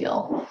good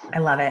deal. I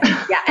love it.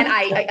 Yeah. And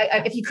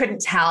I if you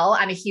couldn't tell,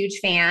 I'm a huge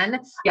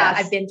fan. Yes.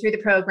 I've been through the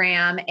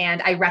program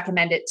and I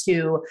recommend it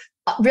to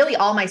really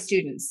all my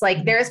students.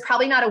 Like there is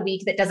probably not a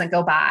week that doesn't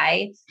go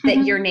by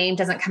that your name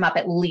doesn't come up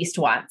at least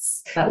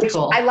once. That's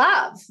cool. I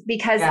love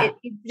because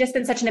it's just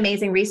been such an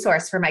amazing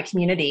resource for my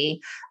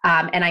community.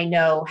 And I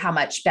know how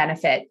much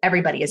benefit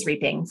everybody is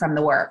reaping from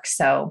the work.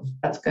 So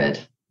that's good.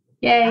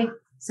 Yay.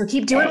 So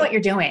keep doing what you're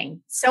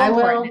doing. So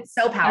important. It's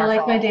so powerful. I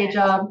like my day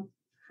job.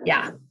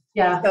 Yeah.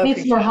 Yeah. So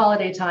needs more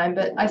holiday time,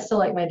 but I still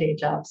like my day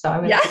job. So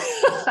I'm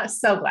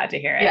so glad to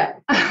hear it. Yeah.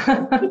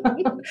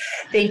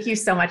 Thank you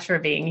so much for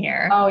being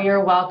here. Oh,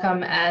 you're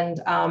welcome. And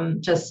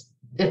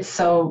it's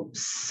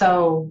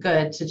so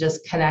good to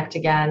just connect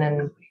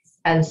again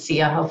and see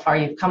how far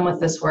you've come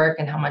with this work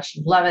and how much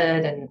you love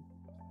it. And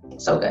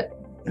so good.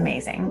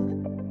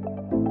 Amazing.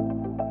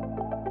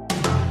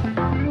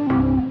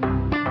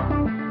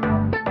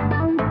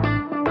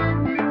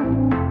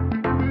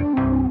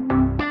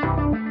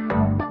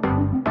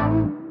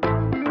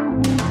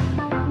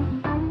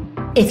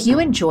 If you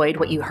enjoyed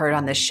what you heard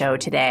on this show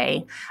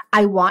today,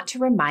 I want to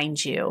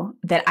remind you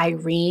that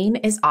Irene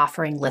is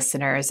offering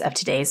listeners of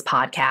today's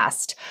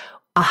podcast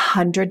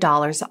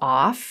 $100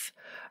 off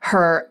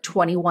her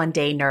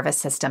 21-day nervous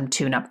system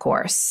tune-up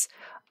course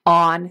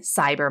on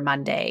Cyber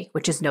Monday,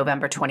 which is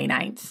November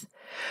 29th.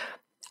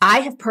 I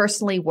have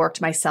personally worked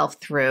myself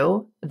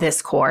through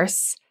this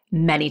course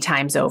many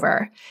times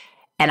over,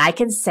 and I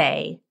can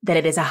say that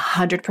it is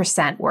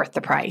 100% worth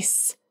the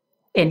price.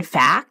 In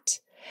fact,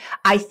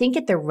 I think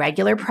at the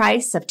regular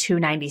price of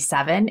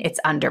 $297, it's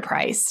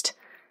underpriced.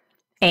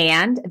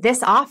 And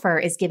this offer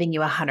is giving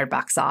you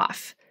 $100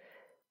 off.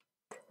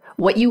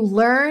 What you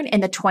learn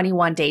in the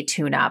 21-day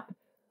tune-up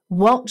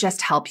won't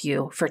just help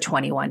you for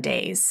 21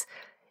 days.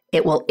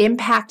 It will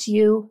impact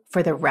you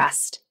for the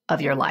rest of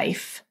your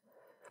life.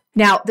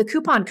 Now, the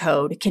coupon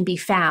code can be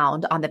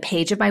found on the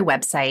page of my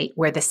website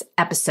where this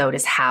episode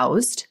is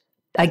housed.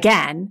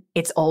 Again,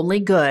 it's only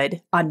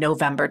good on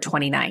November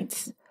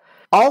 29th.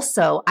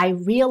 Also, I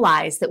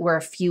realize that we're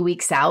a few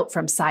weeks out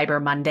from Cyber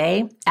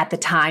Monday at the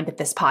time that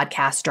this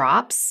podcast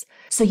drops,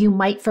 so you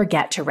might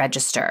forget to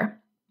register.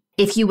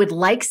 If you would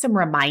like some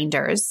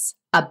reminders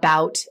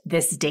about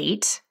this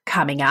date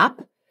coming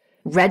up,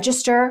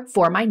 register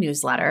for my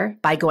newsletter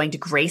by going to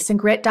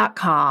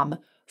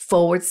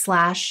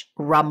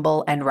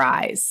graceandgrit.com/rumble and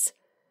rise.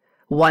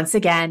 Once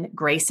again,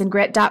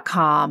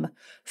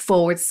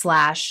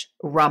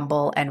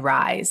 graceandgrit.com/rumble and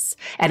rise.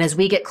 And as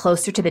we get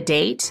closer to the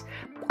date,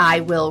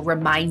 I will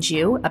remind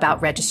you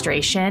about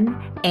registration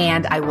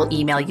and I will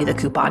email you the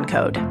coupon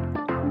code.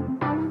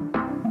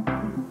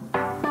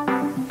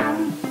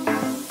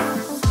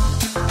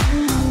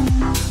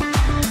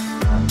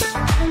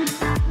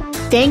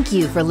 Thank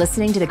you for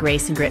listening to the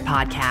Grace and Grit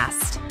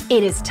podcast.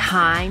 It is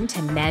time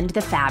to mend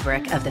the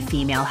fabric of the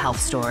female health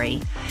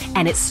story,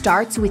 and it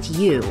starts with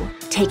you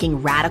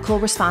taking radical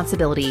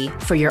responsibility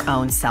for your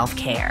own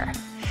self-care.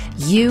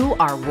 You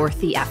are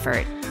worth the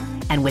effort,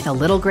 and with a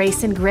little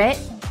grace and grit,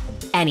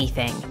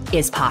 anything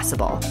is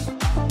possible.